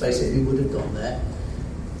 because let's face it, who would have gone there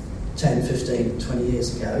 10, 15, 20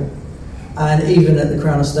 years ago? And even at the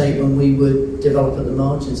Crown Estate, when we would develop at the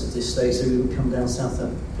margins of the estate, so we would come down south at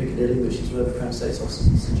Piccadilly, which is where the Crown Estate's offices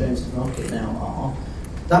in St James's Market now are,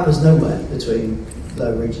 that was nowhere between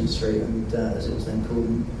Lower Regent Street and, as it was then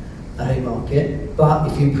called, the Haymarket. But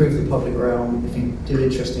if you improve the public realm, if you do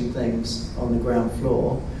interesting things on the ground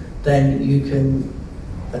floor, then you can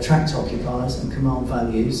attract occupiers and command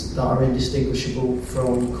values that are indistinguishable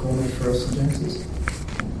from Cornwall, for St James's.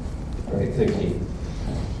 Great, thank you.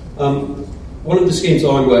 One of the schemes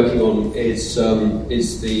I'm working on is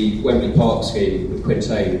the Wembley Park scheme with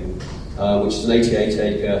Quintain, which is an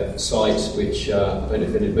 88-acre site which I don't know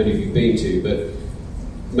if many of you have been to,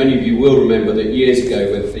 but many of you will remember that years ago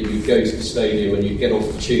you'd go to the stadium and you'd get off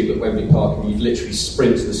the tube at Wembley Park and you'd literally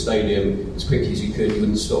sprint to the stadium as quickly as you could. You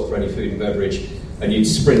wouldn't stop for any food and beverage, and you'd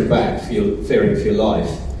sprint back fearing for your life.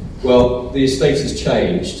 Well, the estate has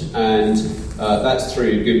changed, and that's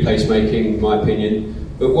through good placemaking, in my opinion.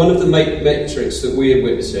 But one of the metrics that we are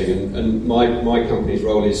witnessing, and my company's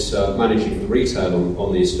role is managing the retail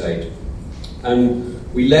on the estate,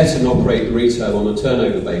 and we let and operate the retail on a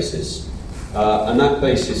turnover basis. And that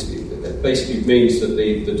basis basically means that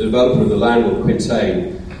the developer and the landlord,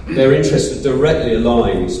 Quintain, their interests are directly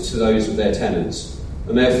aligned to those of their tenants,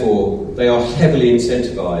 and therefore they are heavily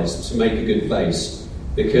incentivised to make a good place,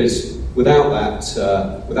 because without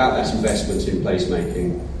that investment in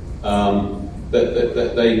placemaking,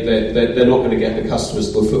 they're not going to get the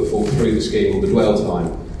customers the footfall through the scheme or the dwell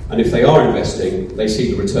time. And if they are investing, they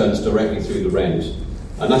see the returns directly through the rent.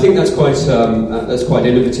 And I think that's quite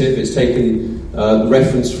innovative. It's taken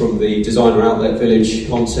reference from the designer outlet village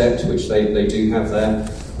concept, which they do have there,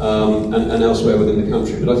 and elsewhere within the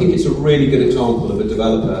country. But I think it's a really good example of a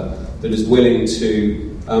developer that is willing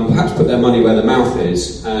to perhaps put their money where their mouth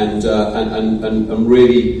is and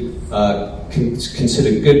really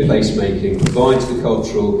consider good placemaking, provides the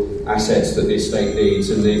cultural assets that the estate needs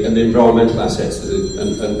and the environmental assets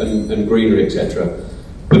and greenery, etc.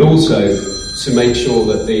 But also to make sure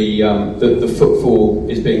that the footfall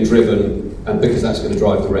is being driven, and because that's going to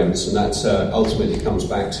drive the rents, and that ultimately comes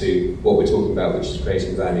back to what we're talking about, which is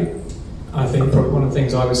creating value. I think probably one of the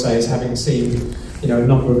things I would say is, having seen a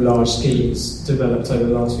number of large schemes developed over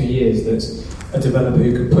the last few years, that a developer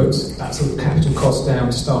who can put that sort of capital cost down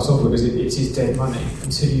to start off with, because it is dead money.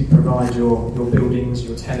 Until you provide your buildings,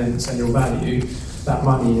 your tenants and your value, that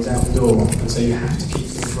money is out the door, and so you have to keep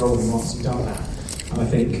things rolling once you've done that. And I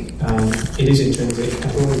think it is intrinsic,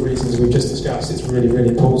 and for all the reasons we've just discussed, it's really, really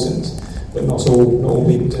important. But not all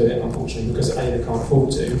people do it, unfortunately, because A, they can't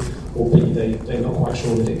afford to, or B, they're not quite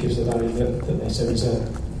sure that it gives the value that they so deserve.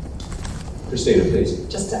 Christina, please.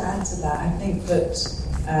 Just to add to that, I think that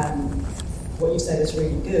what you said is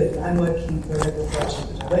really good. I'm working for a local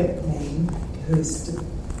project that I won't name, who's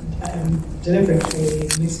delivering a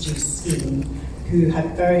mixed-use scheme, who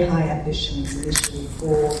had very high ambitions initially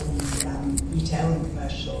for the retail and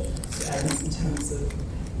commercial elements in terms of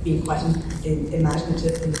being quite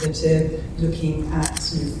imaginative, innovative, looking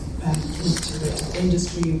at integrated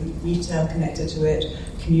industry with retail connected to it,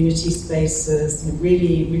 community spaces,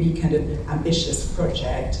 really, really kind of ambitious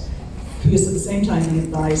project, who is at the same time being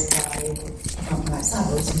advised by a company like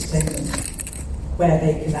Savills, who's telling them where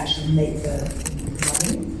they can actually make the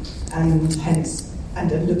money, and hence,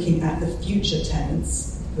 and are looking at the future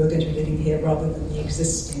tenants who are going to be living here rather than the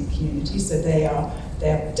existing community. So they are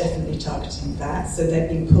definitely targeting that. So they're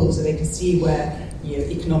being pulled so they can see where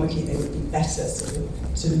economically they would be better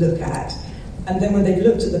to look at. And then when they've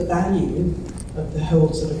looked at the value of the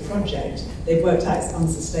whole sort of project, they've worked out it's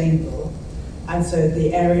unsustainable. And so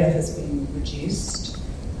the area has been reduced,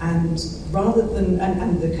 and rather than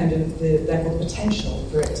and the kind of the level of potential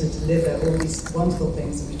for it to deliver all these wonderful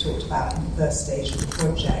things that we talked about in the first stage of the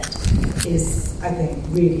project is, I think,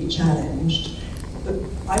 really challenged.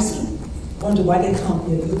 But I sort of wonder why they can't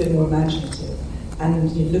be a little bit more imaginative.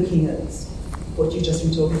 And you're looking at what you just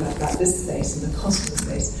been talking about this space and the cost of the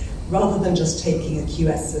space, rather than just taking a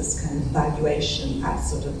QS's kind of valuation at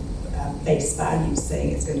sort of base value,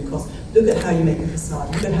 saying it's going to cost. Look at how you make a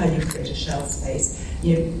facade, look at how you create a shelf space.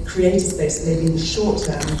 Create a space that maybe in the short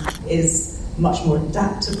term is much more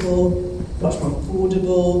adaptable, much more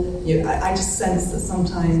affordable. I just sense that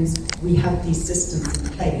sometimes we have these systems in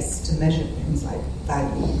place to measure things like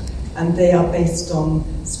value, and they are based on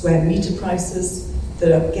square metre prices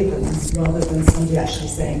that are given, rather than somebody actually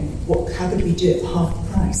saying, how could we do it for half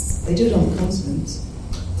the price? They do it on the continent.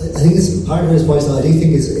 I think it's part of this point I do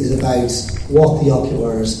think is about what the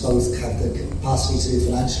occupiers both have the capacity to do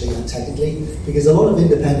financially and technically, because a lot of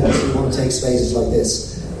independents who want to take spaces like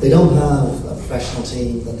this, they don't have a professional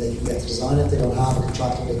team that they can get to design it, they don't have a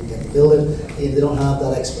contractor they can get to build it, they don't have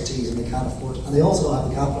that expertise and they can't afford it, and they also don't have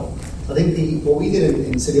the capital. I think what we did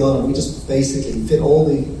in City Island, we just basically fit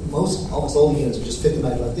almost all the units, we just fit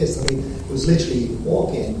them out like this. I mean, it was literally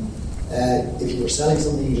walk in. If you were selling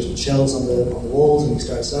something, you just put shelves on the walls and you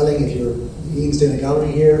start selling. If Ian's doing a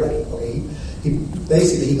gallery here,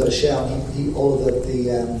 he got a shell. All of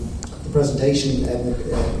the presentation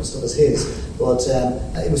stuff is his, but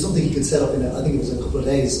it was something he could set up in. I think it was in a couple of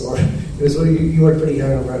days, or it was you worked pretty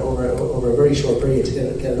hard over a very short period to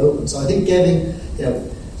get it open. So I think giving,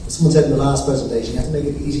 someone said in the last presentation, you have to make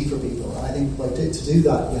it easy for people. And I think to do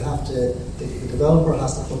that, the developer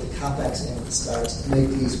has to put the capex in at the start to make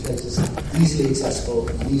these places easily accessible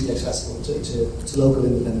to local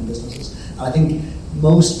independent businesses. And I think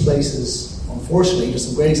most places, unfortunately, there's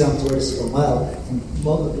some great examples where this has gone well.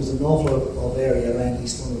 There's an awful lot of area around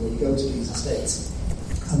East London where you go to these estates,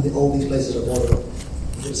 and all these places are boarded up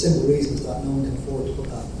for the simple reasons that no one can afford to put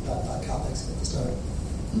that capex in at the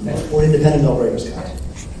start, or independent operators can't.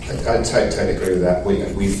 I totally agree with that.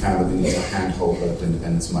 We found that we need to handhold local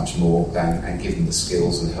independents much more and give them the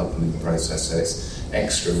skills and help them in the process. So it's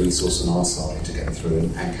extra resource on our side to get them through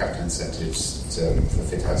and capital incentives for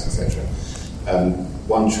fit outs, etc.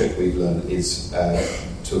 One trick we've learned is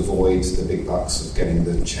to avoid the big bucks of getting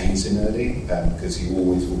the chains in early, because you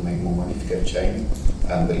always will make more money if you get a chain,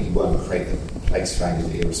 but you won't create the place value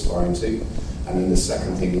that you're aspiring to. And then the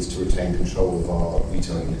second thing is to retain control of our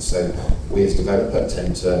retail units. So we as developer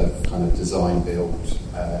tend to kind of design, build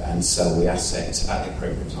and sell the asset at the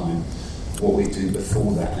appropriate time. What we do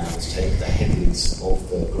before that now is take the headings of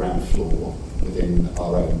the ground floor within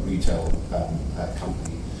our own retail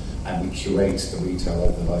company, and we curate the retail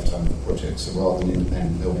over the lifetime of the project. So rather than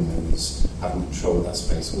independent building owners having control of that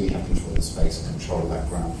space, we have control of the space and control of that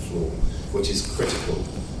ground floor, which is critical,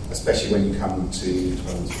 especially when you come to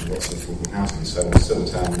lots of affordable housing. So in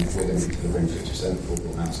Silvertown, we're going to be delivering 50%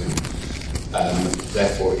 affordable housing.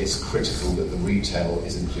 Therefore, it's critical that the retail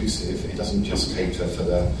is inclusive. It doesn't just cater for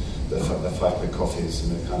the £5 coffees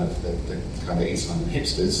and the kind of East London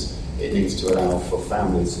hipsters. It needs to allow for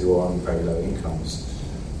families who are on very low incomes.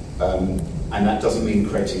 And that doesn't mean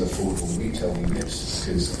creating affordable retail units,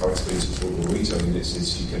 because our experience of affordable retail units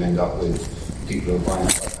is you can end up with people who are buying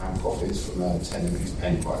 £5 coffees from a tenant who's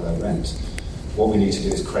paying quite a low rent. What we need to do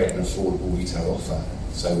is create an affordable retail offer.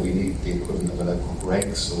 So we need the equivalent of a local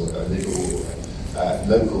Greggs or a Lidl,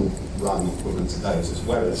 local run equivalent to those, as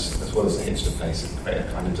well as the hipster places, create a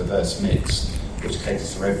kind of diverse mix which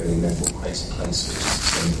caters for everything, then will create a place which is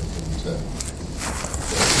sustainable.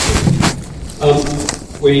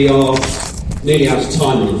 We are nearly out of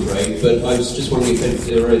time, I'm afraid, but I was just wondering if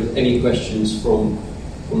there are any questions from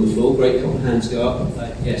the floor. Great, couple of hands go up.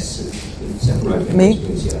 Yes, in the second row. Me?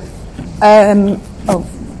 Please, yeah.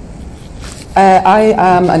 I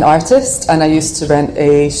am an artist, and I used to rent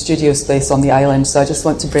a studio space on the island, so I just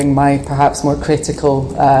want to bring my perhaps more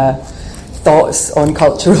critical thoughts on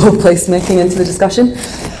cultural placemaking into the discussion.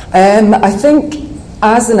 I think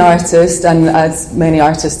as an artist, and as many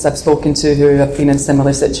artists I've spoken to who have been in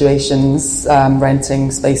similar situations, renting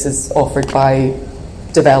spaces offered by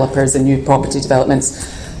developers in new property developments,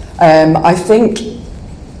 I think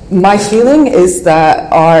my feeling is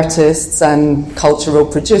that artists and cultural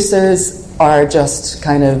producers are just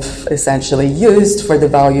kind of essentially used for the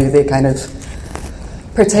value they kind of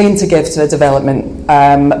pertain to give to a development,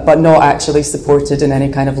 but not actually supported in any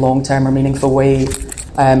kind of long-term or meaningful way.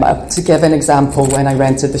 To give an example, when I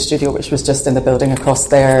rented the studio, which was just in the building across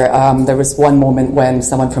there, there was one moment when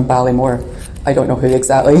someone from Ballymore I don't know who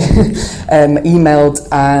exactly, emailed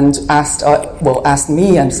and asked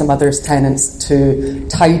me and some other tenants to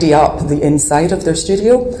tidy up the inside of their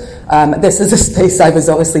studio. This is a space I was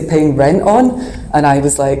obviously paying rent on, and I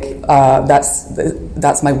was like,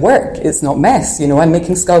 that's my work. It's not mess. You know, I'm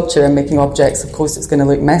making sculpture, I'm making objects. Of course, it's going to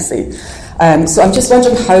look messy. So I'm just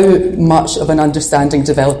wondering how much of an understanding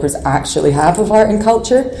developers actually have of art and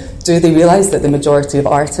culture. Do they realise that the majority of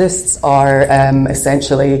artists are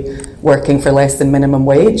essentially working for less than minimum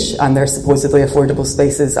wage, and their supposedly affordable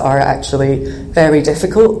spaces are actually very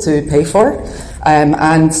difficult to pay for?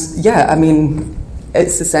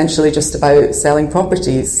 It's essentially just about selling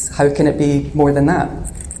properties. How can it be more than that?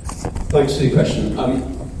 Thanks for the question.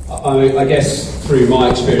 I guess through my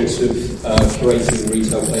experience of curating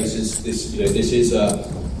retail places, this is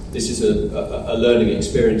a learning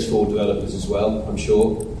experience for developers as well, I'm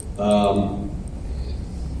sure. I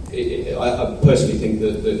personally think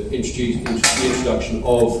that the introduction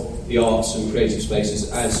of the arts and creative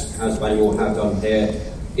spaces, as Bangor have done here,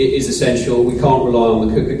 it is essential. We can't rely on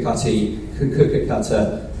the cookie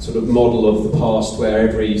cutter sort of model of the past, where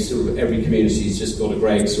every community's just got a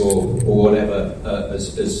Greggs or whatever,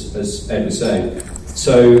 as Ed was saying.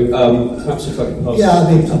 So perhaps if I can pass. Yeah,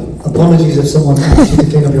 I mean, apologies if someone asks you to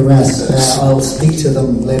clean up your mess. I'll speak to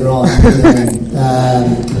them later on.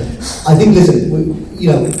 I think, listen,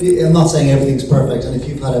 I'm not saying everything's perfect, and if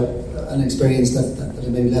you've had an experience that is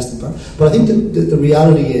maybe less than perfect, but I think the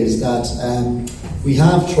reality is that we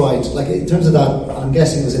have tried, like in terms of that, I'm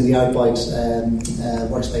guessing it was in the Artbyte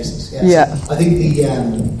workspaces. Yes. Yeah. I think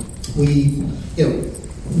we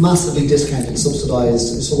massively discounted,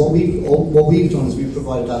 subsidised. So what we've done is we've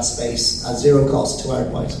provided that space at zero cost to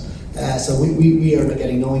Artbyte. So we are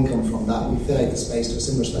getting no income from that. We fit out the space to a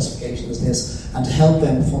similar specification as this, and to help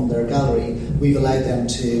them fund their gallery, we've allowed them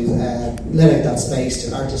to let out that space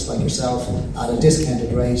to artists like yourself at a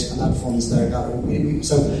discounted rate, and that funds their gallery. We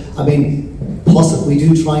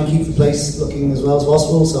do try and keep the place looking as well as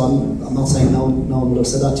possible. So I'm not saying no one would have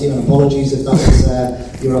said that to you, and apologies if that was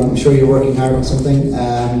I'm sure you're working hard on something.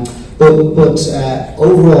 But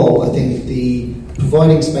overall, I think the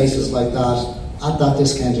providing spaces like that at that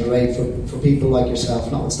discounted rate for people like yourself,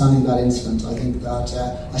 notwithstanding that incident, I think that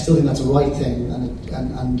I still think that's a right thing,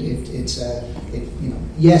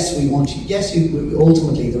 yes, we want you. Yes,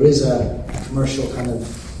 ultimately there is a commercial kind of.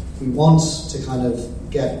 We want to kind of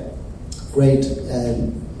get great,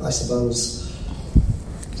 I suppose,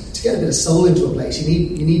 to get a bit of soul into a place.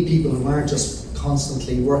 You need people who aren't just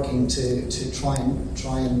constantly working to try and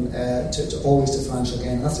to always to financial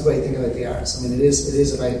gain. And that's the great thing about the arts. I mean, it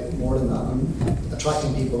is about more than that. And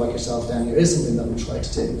attracting people like yourself down here is something that we try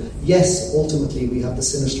to do. Yes, ultimately we have the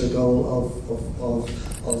sinister goal of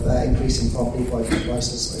increasing property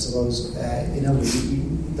prices. I suppose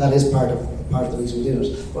that is part of the reason we did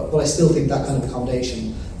it. But I still think that kind of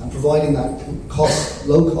accommodation and providing that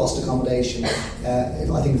low cost accommodation,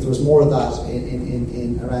 I think if there was more of that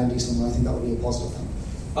in around East London, I think that would be a positive thing.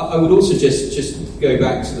 I would also just go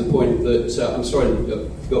back to the point that I'm sorry,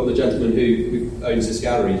 I've got the gentleman who owns this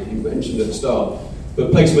gallery, he mentioned at the start,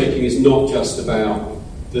 but placemaking is not just about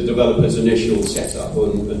the developer's initial setup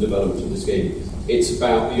and development of the scheme. It's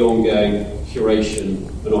about the ongoing curation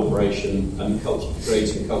and operation and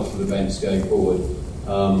creating cultural events going forward,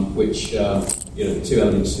 which two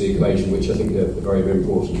elements to the equation, which I think are very, very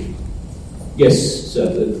important. Yes,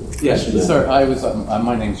 sir. Yes, sir.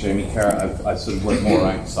 My name's Jamie Kerr. I've sort of worked more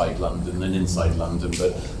outside London than inside London,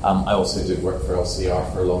 but I also did work for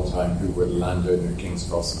LCR for a long time, who were the landowner at King's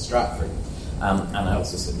Cross and Stratford. And I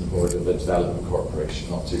also sit on the board of a development corporation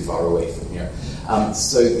not too far away from here.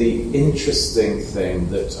 So the interesting thing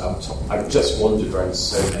that I've just wandered around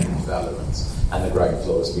so many developments, and the ground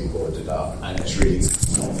floor has been boarded up, and it's really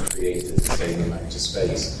not created the same amount of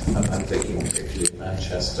space. I'm thinking particularly of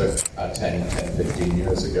Manchester 10, 15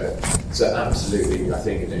 years ago. So absolutely, I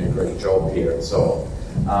think you're doing a great job here and so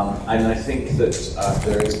on. And I think that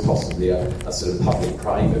there is possibly a sort of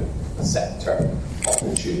public-private sector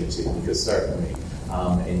opportunity, because certainly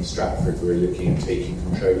in Stratford we're looking at taking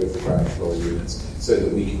control of the ground floor units so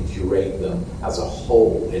that we can curate them as a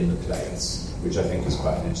whole in the place, which I think is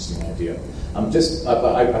quite an interesting idea. I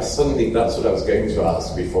suddenly, that's what I was going to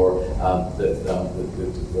ask before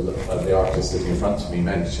the artist sitting in front of me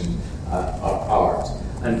mentioned art.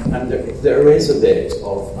 And there is a bit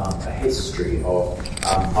of a history of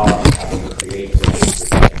art having created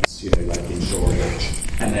events, like in Shoreditch,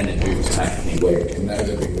 and then it moved to Hackney Wick, and now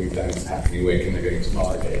they've been moved down to Hackney Wick and they're going to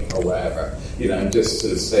Margate or wherever. I'm just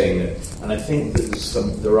sort of saying that, and I think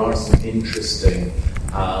that there are some interesting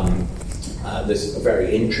and there's a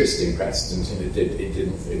very interesting precedent, and it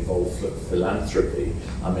didn't involve philanthropy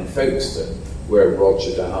in Folkestone, where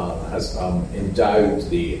Roger De Haan has endowed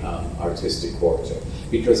the artistic quarter,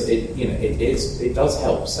 because it does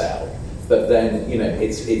help sell, but then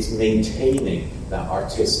it's maintaining that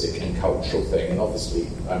artistic and cultural thing. And obviously,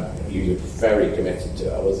 you're very committed to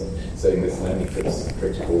it. I wasn't saying this in any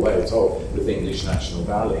critical way at all. With English National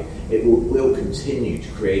Ballet, it will continue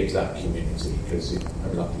to create that community, because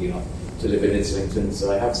I'm lucky enough to live in Islington,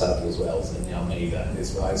 so I have Sadler's Wells in the Almeida, and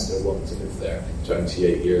it's why I still want to live there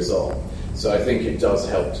 28 years on. So I think it does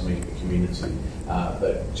help to make the community,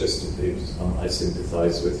 but just I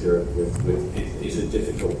sympathise with your. It's a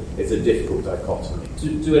difficult dichotomy.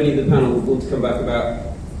 Do any of the panel want to come back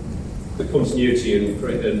about the continuity and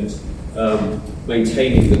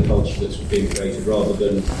maintaining the culture that's being created, rather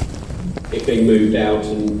than it being moved out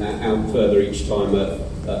and out further each time an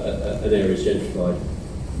area is gentrified?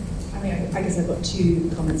 I mean, I guess I've got two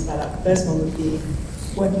comments about that. The first one would be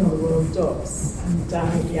working on the Royal Docks and down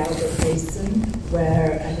at the Albert Basin,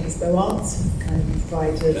 where I think it's Boart kind of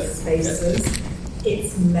provided spaces.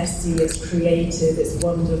 It's messy, it's creative, it's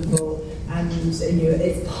wonderful, and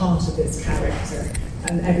it's part of its character.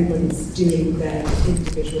 And everybody's doing their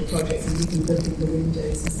individual projects, and you can look in the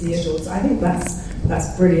windows and see it all. So I think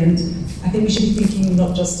that's brilliant. I think we should be thinking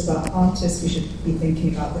not just about artists, we should be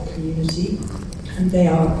thinking about the community. And they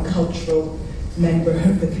are a cultural member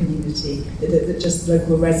of the community, they're just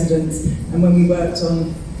local residents. And when we worked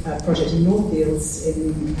on a project in Northfields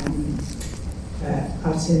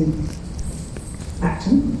out in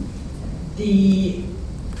Acton, the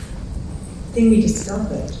thing we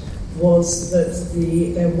discovered was that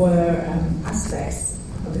there were aspects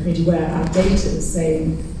of the community where our data was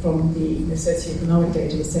saying, from the socioeconomic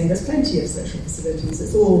data was saying, there's plenty of social facilities,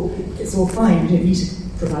 it's all fine, we don't need to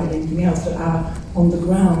provide anything else, but our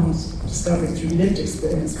on-the-ground discovery through lived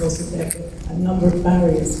experience was that there were a number of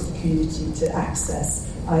barriers for the community to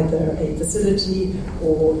access either a facility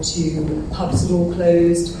or to pubs that all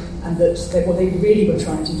closed, and that what they really were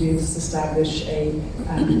trying to do was establish a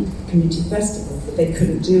community festival, but they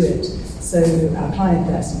couldn't do it. So our client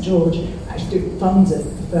there, St George, actually funded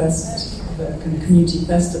the first kind of community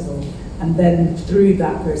festival, and then through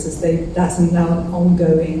that process, that's now an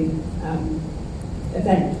ongoing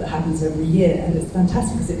event that happens every year, and it's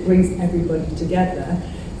fantastic because it brings everybody together.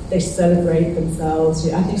 They celebrate themselves.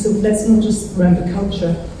 I think so. Let's not just remember,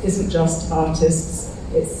 culture isn't just artists.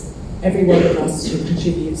 It's every one of us who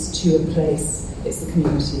contributes to a place. It's the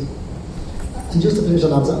community. And just to finish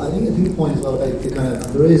on that, I think the point as well about the kind of,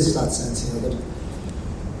 and there is that sense, that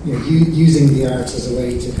using the arts as a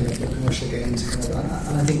way to kind of get commercial gains, and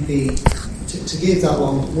I think to give that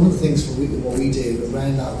one of the things for what we do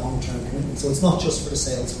around that long-term commitment. So it's not just for the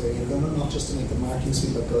sales period, not just to make the marketing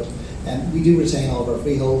suite look good. And we do retain all of our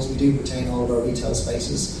freeholds, we do retain all of our retail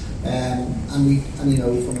spaces, and from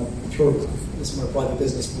a private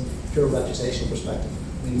business, from a pure reputational perspective,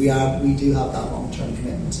 I mean, we do have that long-term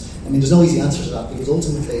commitment. I mean, there's no easy answer to that, because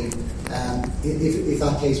ultimately, if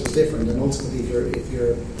that case was different, and ultimately if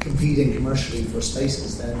you're competing commercially for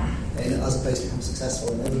spaces, then as a place becomes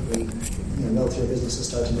successful, inevitably wealthier businesses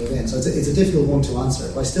start to move in. So it's a difficult one to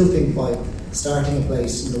answer. But I still think by starting a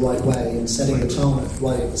place in the right way and setting the tone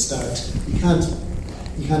right at the start, you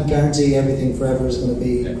can't guarantee everything forever is going to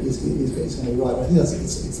be is going to be right. But I think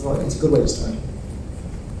it's a good way to start.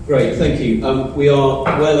 Great, thank you. We are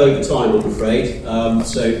well over time, I'm afraid,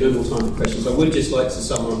 so no more time for questions. I would just like to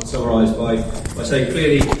summarise by saying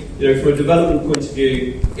clearly, from a development point of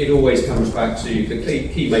view, it always comes back to the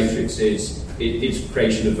key matrix is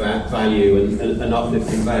creation of value and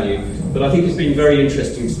uplifting value. But I think it's been very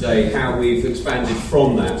interesting today how we've expanded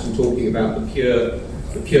from that and talking about the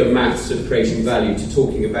pure maths of creating value to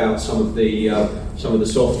talking about some of the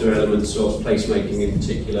softer elements of placemaking, in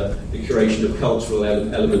particular the curation of cultural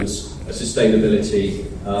elements, sustainability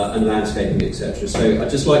and landscaping, etc. So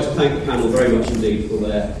I'd just like to thank the panel very much indeed for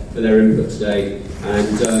their input today,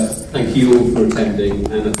 and thank you all for attending.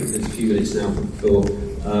 And I think there's a few minutes now for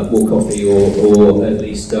more coffee or at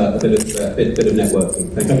least a bit of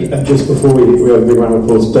networking. Thank you. And just before we have a big round of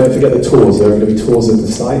applause, don't forget the tours. There are going to be tours of the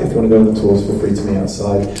site. If you want to go on the tours, feel free to meet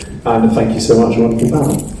outside. And thank you so much, wonderful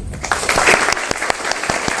panel.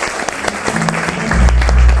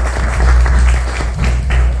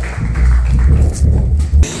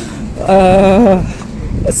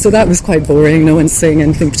 So that was quite boring. No one's saying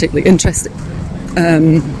anything particularly interesting.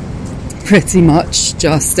 Pretty much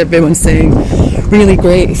just everyone saying really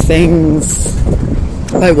great things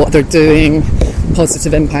about what they're doing,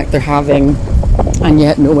 positive impact they're having, and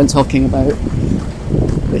yet no one talking about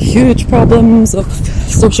the huge problems of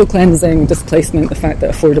social cleansing, displacement, the fact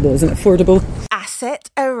that affordable isn't affordable. Asset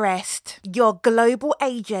Arrest, your global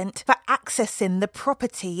agent for accessing the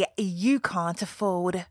property you can't afford.